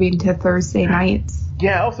Arrow's moving to Thursday nights.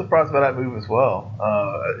 Yeah, I was surprised by that move as well.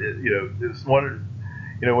 It's one.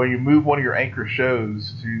 When you move one of your anchor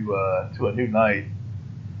shows to a new night,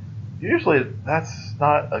 usually that's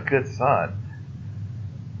not a good sign.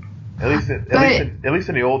 At least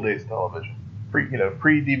in the old days television, pre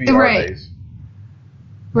DVR days.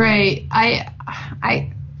 Right. I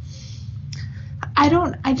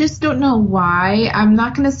just don't know why. I'm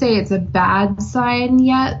not going to say it's a bad sign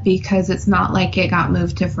yet, because it's not like it got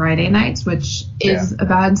moved to Friday nights, which is a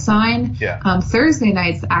bad sign. Yeah. Thursday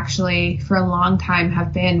nights actually for a long time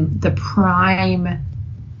have been the prime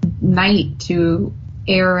night to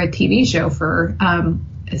air a TV show for,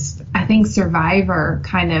 I think Survivor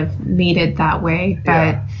kind of made it that way,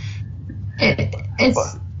 but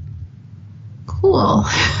it's cool.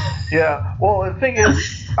 Yeah. Well, the thing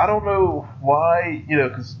is, I don't know why,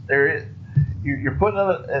 because you're putting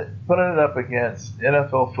it up against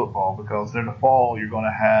NFL football, because in the fall you're going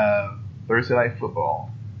to have Thursday night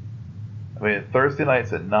football. I mean, Thursday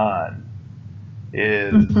nights at 9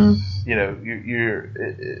 is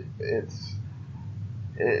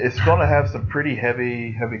it's going to have some pretty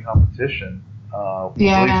heavy competition. At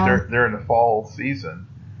least during the fall season.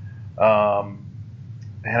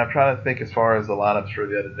 And I'm trying to think as far as the lineups for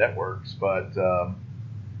the other networks, but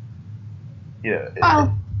it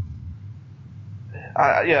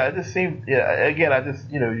just seemed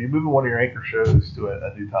you're moving one of your anchor shows to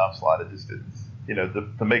a new time slot. It just didn't,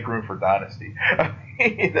 to make room for Dynasty.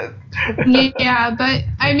 Yeah, but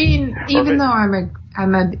I mean, even though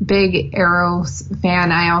I'm a big Arrow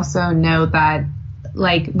fan, I also know that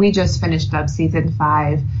like we just finished up season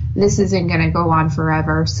 5. This isn't going to go on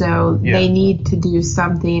forever, so they need to do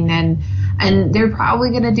something, and they're probably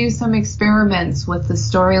going to do some experiments with the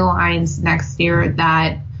storylines next year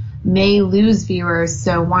that may lose viewers,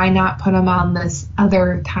 so why not put them on this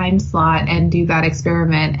other time slot and do that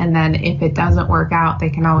experiment, and then if it doesn't work out, they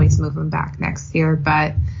can always move them back next year.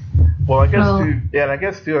 But I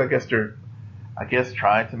guess they're I guess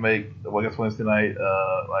trying to make, well, I guess Wednesday night,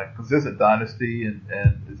 like consistent Dynasty, and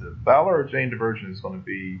is it Valor or Jane Diversion is going to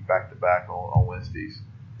be back to back on Wednesdays?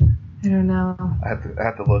 I don't know. I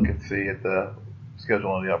have to look and see at the schedule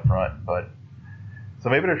on the upfront, but so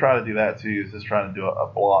maybe they're trying to do that too. Is just trying to do a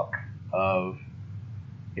block of,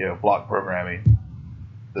 block programming.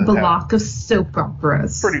 Block of soap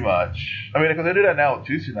operas. Pretty much. I mean, because they do that now with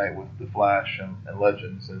Tuesday night with The Flash and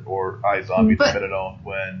Legends or iZombie, depending on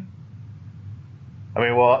when. I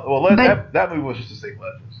mean, that movie was just to save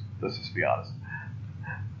Legends. Let's just be honest.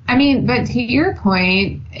 I mean, but to your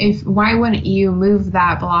point, why wouldn't you move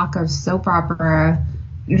that block of soap opera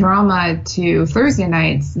drama to Thursday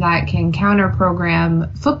nights that can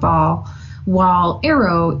counter-program football, while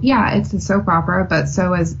Arrow, yeah, it's a soap opera, but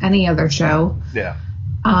so is any other show. Yeah.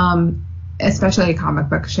 Especially a comic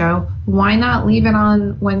book show. Why not leave it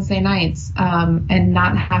on Wednesday nights and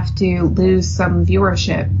not have to lose some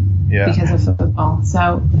viewership because of football?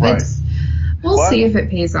 So we'll see if it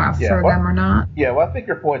pays off for them or not. Yeah, well, I think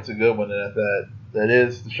your point's a good one. That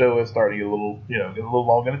is, the show is starting to get a little, get a little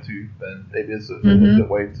long in the tooth, and it is a good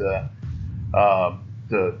way to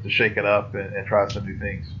shake it up and try some new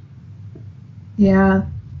things. Yeah,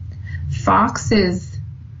 Fox is,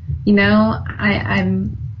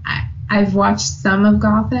 I've watched some of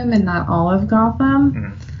Gotham and not all of Gotham.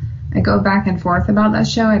 Mm-hmm. I go back and forth about that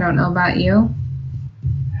show. I don't know about you.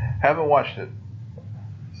 Haven't watched it.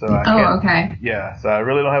 So okay. Yeah, so I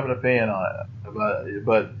really don't have an opinion on it.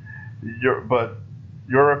 But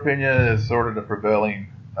your opinion is sort of the prevailing,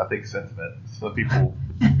 I think, sentiment. So people,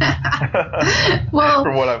 well,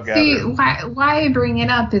 from what I've gathered. See, why I bring it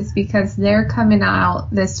up is because they're coming out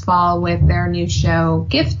this fall with their new show,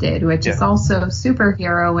 Gifted, which is also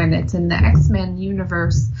superhero, and it's in the X-Men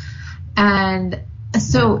universe. And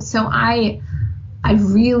so I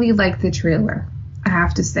really liked the trailer, I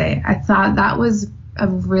have to say. I thought that was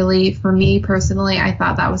for me personally, I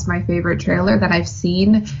thought that was my favorite trailer that I've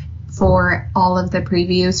seen for all of the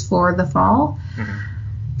previews for the fall. Mm-hmm.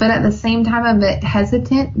 But at the same time, I'm a bit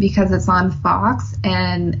hesitant because it's on Fox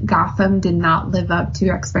and Gotham did not live up to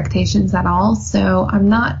expectations at all. So I'm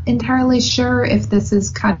not entirely sure if this is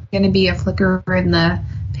kind of going to be a flicker in the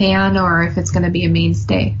pan or if it's going to be a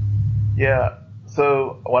mainstay. Yeah.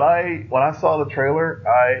 So when I saw the trailer,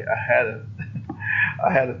 I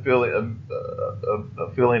had a feeling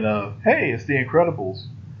of, hey, it's The Incredibles,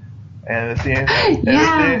 and it's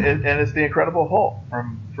it's the Incredible Hulk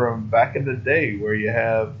from back in the day, where you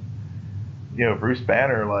have Bruce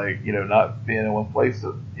Banner not being in one place,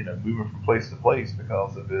 moving from place to place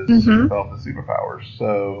because of his superpowers.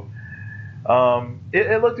 So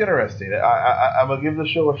it looked interesting. I'm gonna give the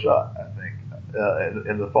show a shot, I think,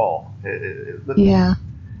 in the fall. It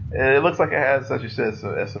looks like it has, as you said,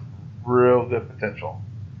 some real good potential.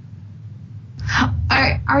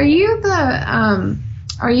 Are you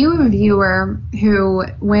a viewer who,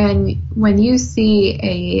 when you see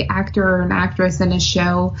a actor or an actress in a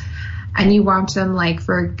show and you watch them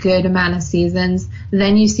for a good amount of seasons,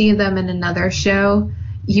 then you see them in another show,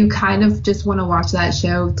 you kind of just want to watch that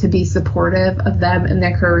show to be supportive of them in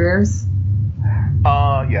their careers?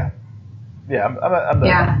 Yeah. I'm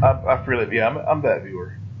that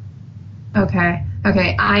viewer. Okay,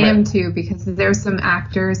 I am too, because there's some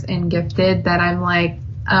actors in Gifted that I'm like,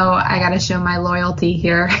 oh, I gotta show my loyalty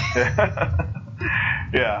here.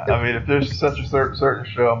 Yeah, I mean, if there's such a certain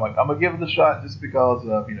show, I'm like, I'm gonna give it a shot just because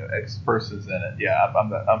of X person's in it. Yeah,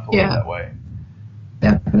 I'm totally that way.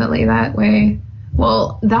 Definitely that way.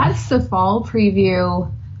 Well, that's the fall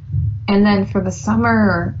preview, and then for the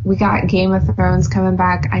summer, we got Game of Thrones coming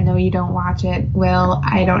back. I know you don't watch it, Will.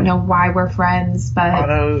 I don't know why we're friends, but I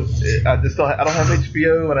know I don't have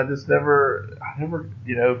HBO, and I never,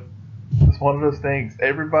 it's one of those things.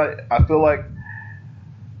 Everybody, I feel like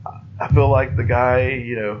the guy,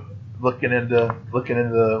 looking in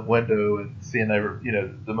the window and seeing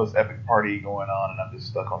the most epic party going on, and I'm just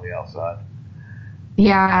stuck on the outside.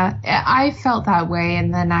 Yeah, I felt that way,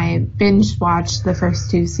 and then I binge watched the first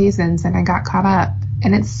 2 seasons, and I got caught up.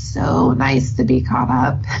 And it's so nice to be caught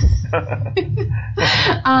up.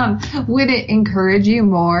 Would it encourage you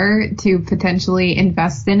more to potentially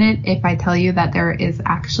invest in it if I tell you that there is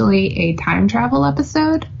actually a time travel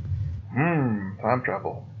episode? Time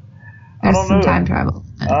travel. There's I don't some know. time travel.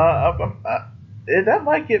 That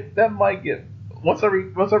might get once I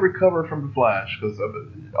recover from the Flash, because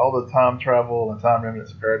all the time travel and time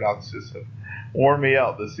remnants and paradoxes have worn me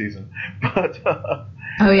out this season. But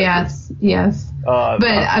oh yes. But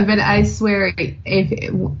I swear,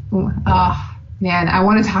 man, I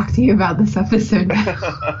want to talk to you about this episode now.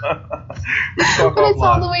 Let's talk But it's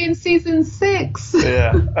all offline. the way in season 6.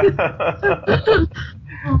 Yeah.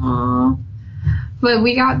 Aww. But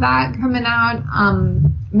we got that coming out.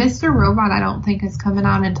 Mr. Robot, I don't think is coming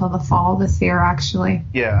out until the fall this year, actually.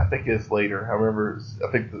 Yeah, I think it's later. I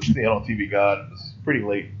think the seeing on TV God was pretty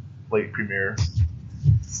late premiere.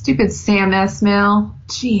 Stupid Sam Esmail.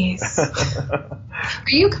 Jeez. Are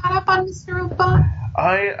you caught up on Mr. Robot?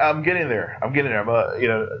 I'm getting there. But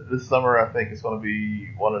this summer I think it's going to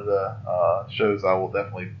be one of the shows I will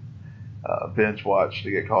definitely binge watch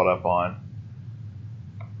to get caught up on.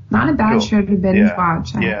 Not a bad show to binge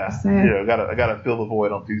watch, I Yeah. have to say. I gotta fill the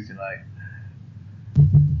void on Tuesday night.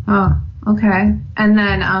 Oh, okay. And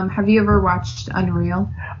then, have you ever watched Unreal?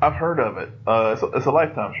 I've heard of it. It's a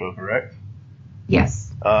Lifetime show, correct?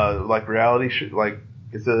 Yes. Like reality, like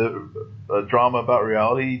it's a drama about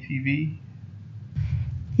reality TV.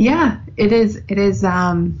 Yeah, it is. It is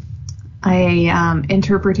a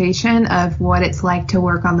interpretation of what it's like to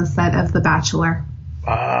work on the set of The Bachelor.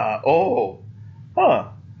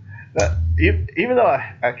 Even though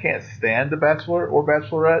I can't stand The Bachelor or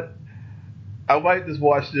Bachelorette, I might just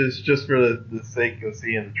watch this just for the sake of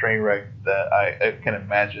seeing the train wreck that I can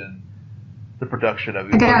imagine the production of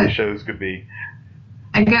one of these shows could be.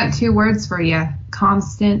 I got 2 words for you.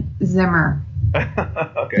 Constant Zimmer.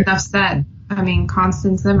 Okay. Enough said. I mean,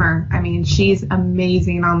 Constance Zimmer. I mean, she's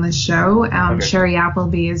amazing on the show. Okay. Sherry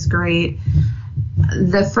Appleby is great.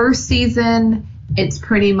 The first season, it's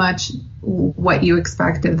pretty much what you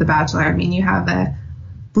expect of The Bachelor. I mean, you have a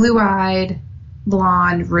blue-eyed,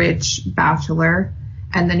 blonde, rich bachelor,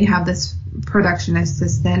 and then you have this production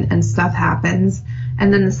assistant, and stuff happens.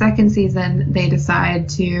 And then the second season, they decide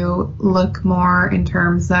to look more in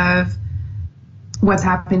terms of what's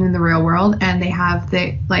happening in the real world, and they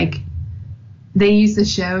use the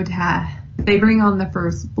show they bring on the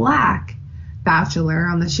first black bachelor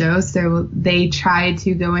on the show, so they try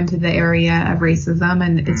to go into the area of racism,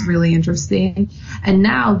 and it's really interesting. And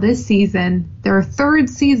now this season, their third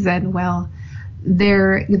season,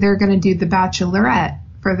 they're going to do The Bachelorette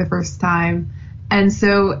for the first time. And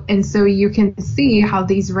so you can see how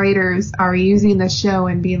these writers are using the show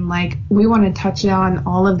and being like, we want to touch on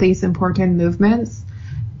all of these important movements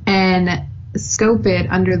and scope it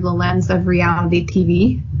under the lens of reality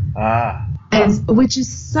TV. Which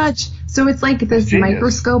is so it's like this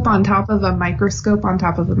microscope on top of a microscope on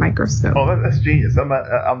top of a microscope. Oh, that's genius. I'm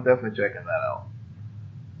definitely checking that out.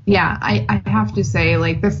 Yeah, I have to say,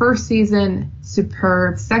 like, the first season,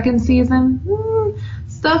 superb. Second season,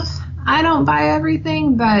 stuff, I don't buy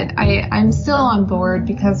everything, but I'm still on board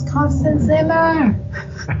because Constance Zimmer.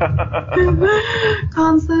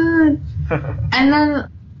 Constant. And then,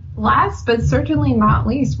 last but certainly not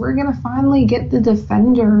least, we're going to finally get The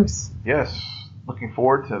Defenders. Yes, looking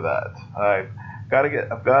forward to that. I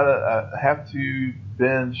have to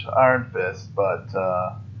binge Iron Fist, but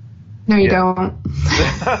no, you don't.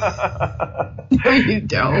 No, you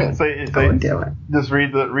don't. Don't do it. Just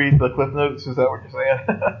read the cliff notes. Is that what you're saying?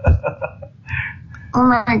 Oh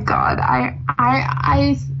my God!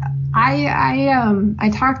 I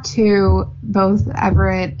talked to both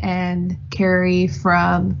Everett and Carrie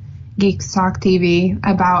from Geeks Talk TV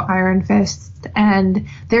about Iron Fist, and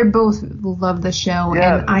they both love the show,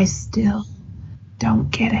 and I still don't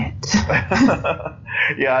get it.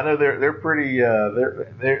 Yeah, I know they're pretty.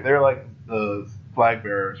 They're like the flag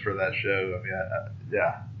bearers for that show.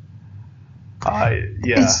 I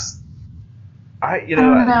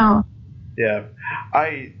don't know. Yeah,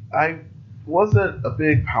 I wasn't a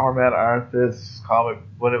big Power Man Iron Fist comic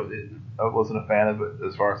when I wasn't a fan of it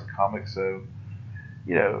as far as the comic. So,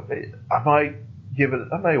 I might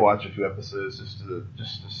watch a few episodes just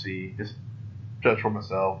to see, just judge for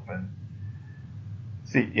myself and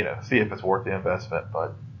see if it's worth the investment.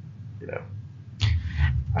 But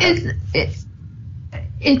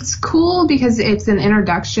it's cool because it's an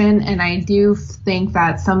introduction, and I do think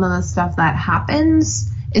that some of the stuff that happens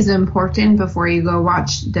is important before you go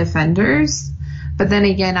watch Defenders. But then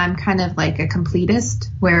again, I'm kind of like a completist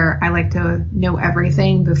where I like to know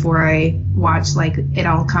everything before I watch it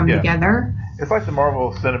all come together. It's like the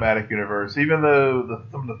Marvel Cinematic Universe. Even though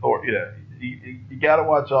some of the Thor, you got to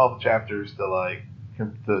watch all the chapters to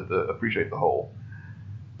appreciate the whole.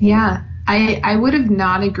 Yeah, I would have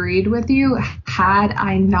not agreed with you had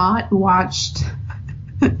I not watched.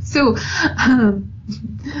 So,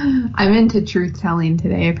 I'm into truth telling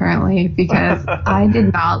today, apparently, because I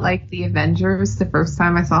did not like The Avengers the first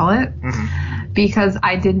time I saw it, because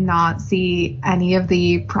I did not see any of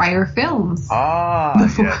the prior films.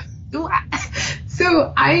 Yes.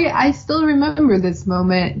 So I still remember this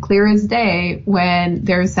moment clear as day when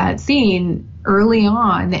there's that scene early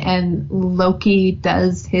on, and Loki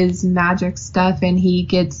does his magic stuff, and he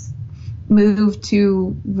gets moved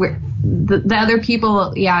to where the other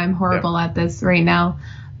people. Yeah, I'm horrible at this right now,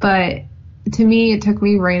 but to me, it took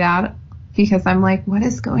me right out because I'm like, what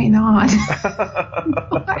is going on?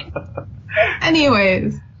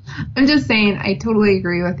 Anyways, I'm just saying, I totally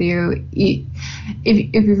agree with you.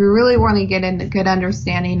 If you really want to get a good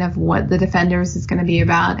understanding of what the Defenders is going to be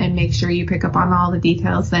about and make sure you pick up on all the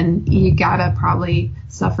details, then you gotta probably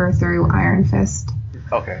suffer through Iron Fist.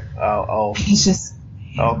 Okay, I'll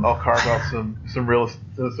carve out some real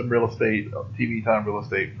estate, TV time real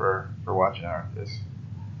estate for watching Iron Fist.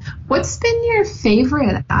 What's been your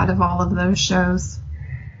favorite out of all of those shows?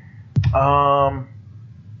 I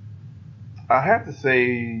have to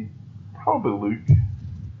say probably Luke.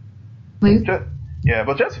 Luke? Yeah,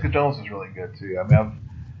 but Jessica Jones is really good too. I mean,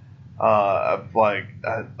 I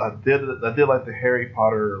did like the Harry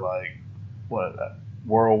Potter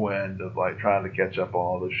whirlwind of like trying to catch up on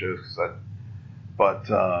all those shows.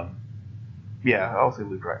 Yeah, I'll say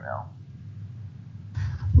Luke right now.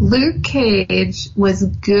 Luke Cage was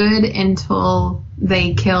good until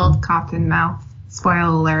they killed Cottonmouth. Spoiler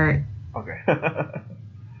alert. Okay.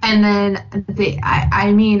 And then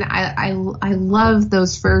I love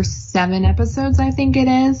those first 7 episodes, I think it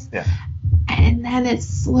is. Yeah. And then it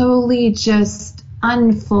slowly just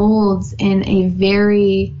unfolds in a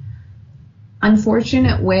very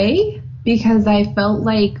unfortunate way, because I felt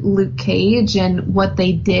like Luke Cage and what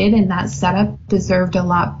they did in that setup deserved a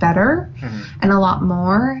lot better and a lot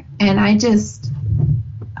more. And I just,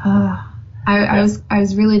 I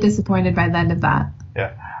was really disappointed by the end of that.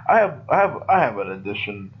 Yeah. I have an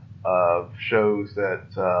edition of shows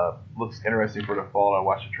that looks interesting for the fall. I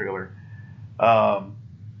watched the trailer.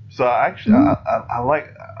 So I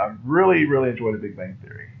really enjoy The Big Bang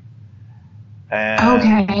Theory. And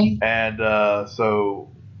so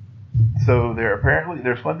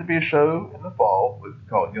there's going to be a show in the fall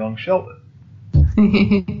called Young Sheldon.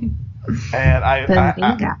 And I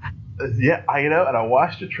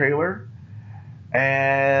watched the trailer,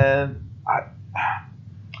 and I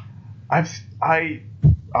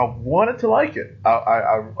wanted to like it.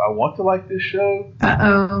 I want to like this show.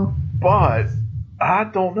 But I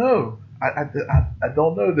don't know. I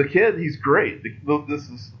don't know. The kid, he's great. This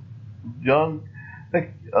is young. I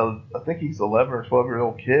think he's 11 or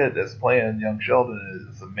 12-year-old kid that's playing young Sheldon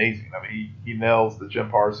is amazing. I mean, he nails the Jim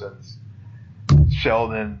Parsons,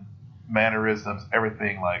 Sheldon mannerisms,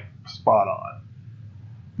 everything like spot on.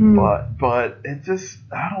 But it just,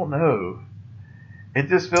 I don't know. It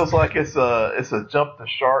just feels like it's a jump the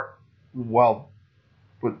shark by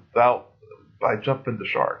jumping the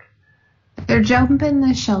shark. They're jumping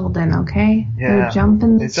the Sheldon, okay? Yeah. They're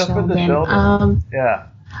jumping the Sheldon. Yeah.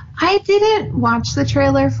 I didn't watch the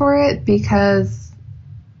trailer for it because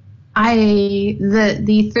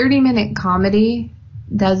the 30-minute comedy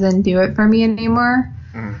doesn't do it for me anymore.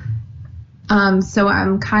 So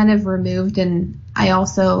I'm kind of removed, and I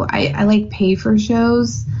like pay for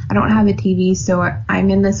shows. I don't have a TV, so I'm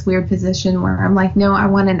in this weird position where I'm like, no, I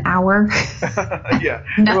want an hour. Yeah.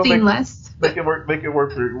 Nothing less. Make it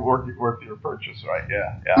worth your purchase, right?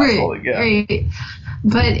 Yeah. Right, totally get right.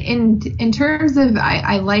 But in terms of,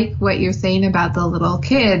 I like what you're saying about the little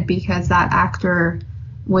kid, because that actor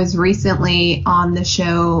was recently on the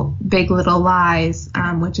show Big Little Lies,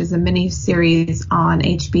 which is a mini series on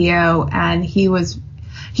HBO, and he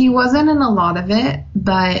wasn't in a lot of it,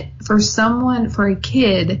 but for a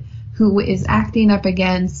kid who is acting up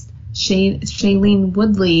against Shailene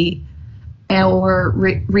Woodley or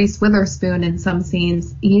Reese Witherspoon in some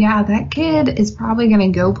scenes, yeah, that kid is probably going to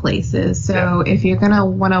go places. So if you're going to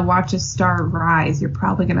want to watch a star rise, you're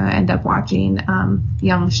probably going to end up watching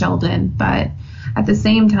Young Sheldon. But at the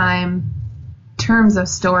same time, in terms of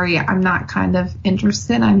story, I'm not kind of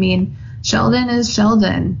interested. I mean, Sheldon is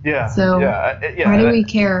Sheldon. Yeah. So why do we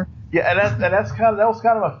care? Yeah, and that was kind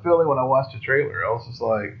of my feeling when I watched the trailer. I was just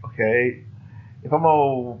like, okay,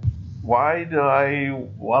 why do I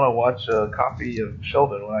want to watch a copy of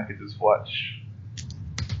Sheldon when I could just watch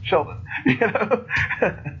Sheldon? You know?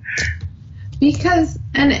 Because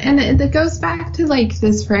and it goes back to like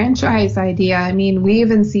this franchise idea. I mean, we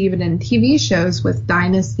even see it in TV shows with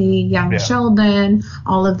Dynasty, Young Sheldon,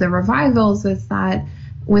 all of the revivals. Is that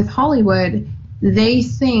with Hollywood, they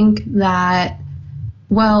think that,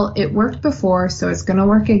 well, it worked before, so it's going to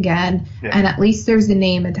work again, and at least there's a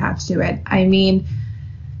name attached to it. I mean,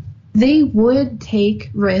 they would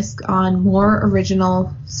take risk on more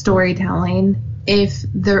original storytelling if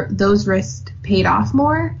those risks paid off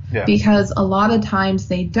more, because a lot of times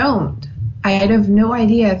they don't. I have no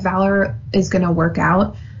idea if Valor is going to work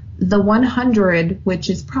out. The 100, which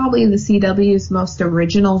is probably the CW's most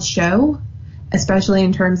original show, especially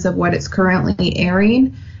in terms of what it's currently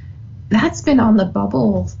airing, that's been on the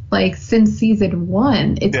bubble like since season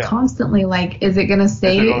 1. It's constantly like, is it gonna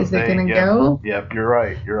stay? Is it gonna go? Yep, you're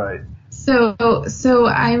right. So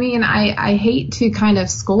I mean, I hate to kind of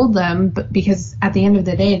scold them, but because at the end of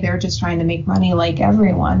the day, they're just trying to make money like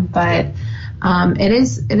everyone. But it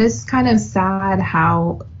is kind of sad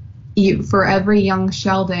how for every young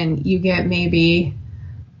Sheldon, you get maybe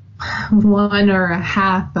one or a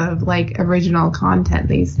half of like original content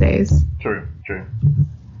these days. True.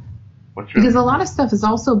 Because a lot of stuff is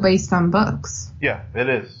also based on books. Yeah, it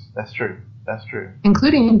is. That's true.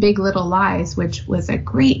 Including Big Little Lies, which was a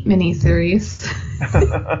great miniseries.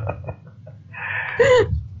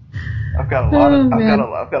 I've got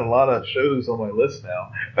a lot of shows on my list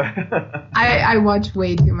now. I watch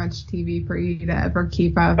way too much TV for you to ever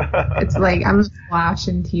keep up. It's like I'm Flash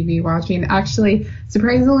in TV watching. Actually,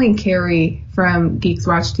 surprisingly, Carrie from Geeks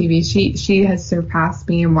Watch TV, she has surpassed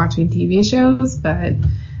me in watching TV shows, but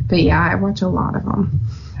yeah, I watch a lot of them.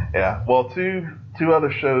 Yeah, well, two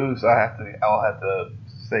other shows I'll have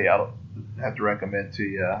to recommend to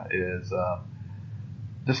you is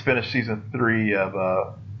just finished season 3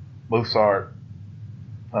 of Mozart.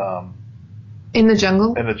 In the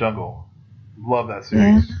Jungle. Love that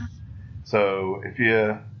series. Yeah. So if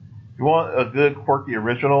you want a good quirky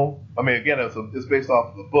original, I mean, again, it's based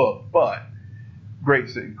off of the book, but great.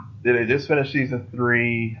 They just finished season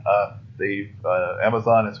 3.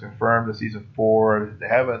 Amazon has confirmed the season 4. They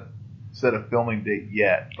haven't set a filming date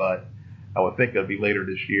yet, but I would think it'll be later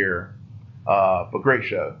this year. But great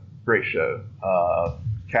show.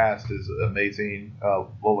 Cast is amazing.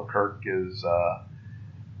 Lola Kirk is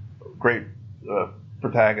great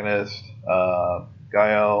protagonist.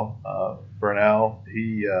 Gael Bernal,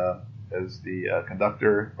 he is the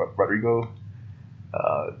conductor. Rodrigo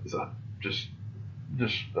is just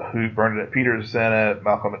who Bernadette Peters in it.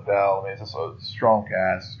 Malcolm McDowell. I mean, it's just a strong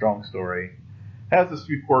cast, strong story. Has a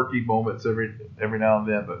few quirky moments every now and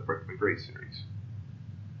then, but a great series.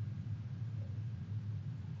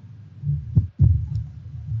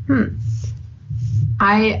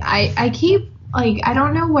 I keep like, I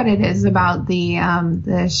don't know what it is about the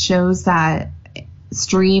shows that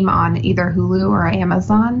stream on either Hulu or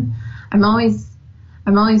Amazon. I'm always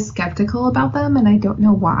skeptical about them, and I don't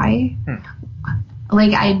know why.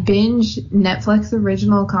 Like, I binge Netflix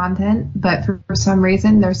original content, but for some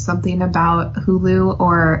reason there's something about Hulu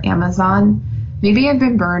or Amazon. Maybe I've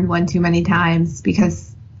been burned one too many times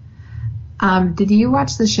because did you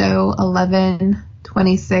watch the show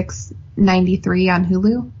 11/26/93 on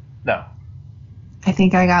Hulu? No. I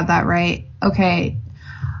think I got that right. Okay.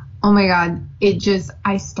 Oh my God.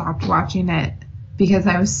 I stopped watching it because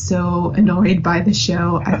I was so annoyed by the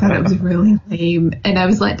show. I thought it was really lame, and I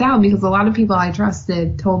was let down because a lot of people I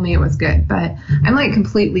trusted told me it was good, but I'm like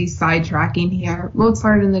completely sidetracking here.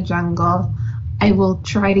 Mozart in the Jungle. I will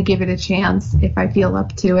try to give it a chance if I feel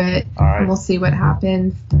up to it. All right. And we'll see what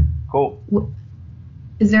happens. Cool.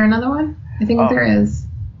 Is there another one? I think there is.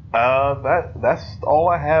 That's all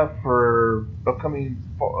I have for upcoming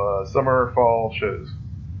summer, fall shows.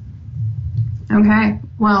 Okay.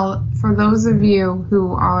 Well, for those of you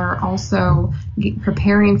who are also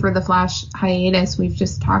preparing for the Flash hiatus, we've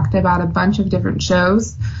just talked about a bunch of different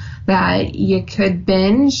shows that you could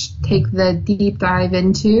binge, take the deep dive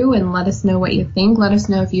into, and let us know what you think. Let us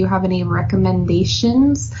know if you have any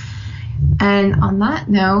recommendations. And on that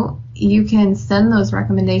note, you can send those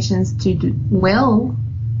recommendations to Will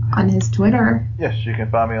on his Twitter. Yes, you can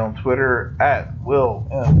find me on Twitter at Will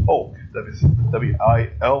M. Polk.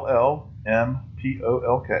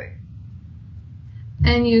 WILLMPOLK.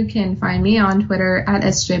 And you can find me on Twitter at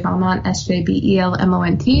SJBelmont,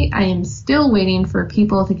 SJBELMONT. I am still waiting for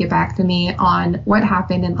people to get back to me on what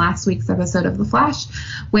happened in last week's episode of The Flash,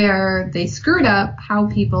 where they screwed up how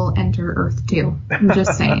people enter Earth 2. I'm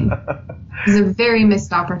just saying. It was a very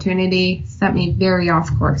missed opportunity. Set me very off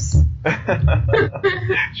course.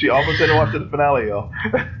 She almost didn't watch the finale, y'all.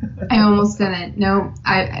 I almost didn't. No,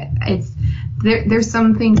 there's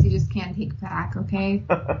some things you just can't take back, okay?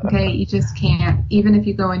 Okay, you just can't, even if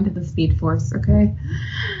you go into the Speed Force, okay?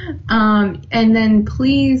 And then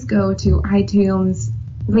please go to iTunes,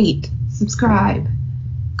 rate, subscribe,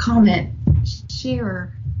 comment,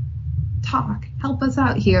 share, talk. Help us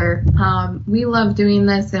out here. We love doing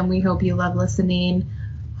this, and we hope you love listening.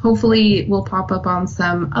 Hopefully we'll pop up on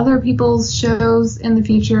some other people's shows in the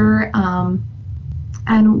future,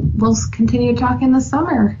 and we'll continue talking this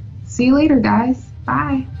summer. See you later, guys.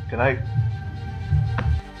 Bye. Good night.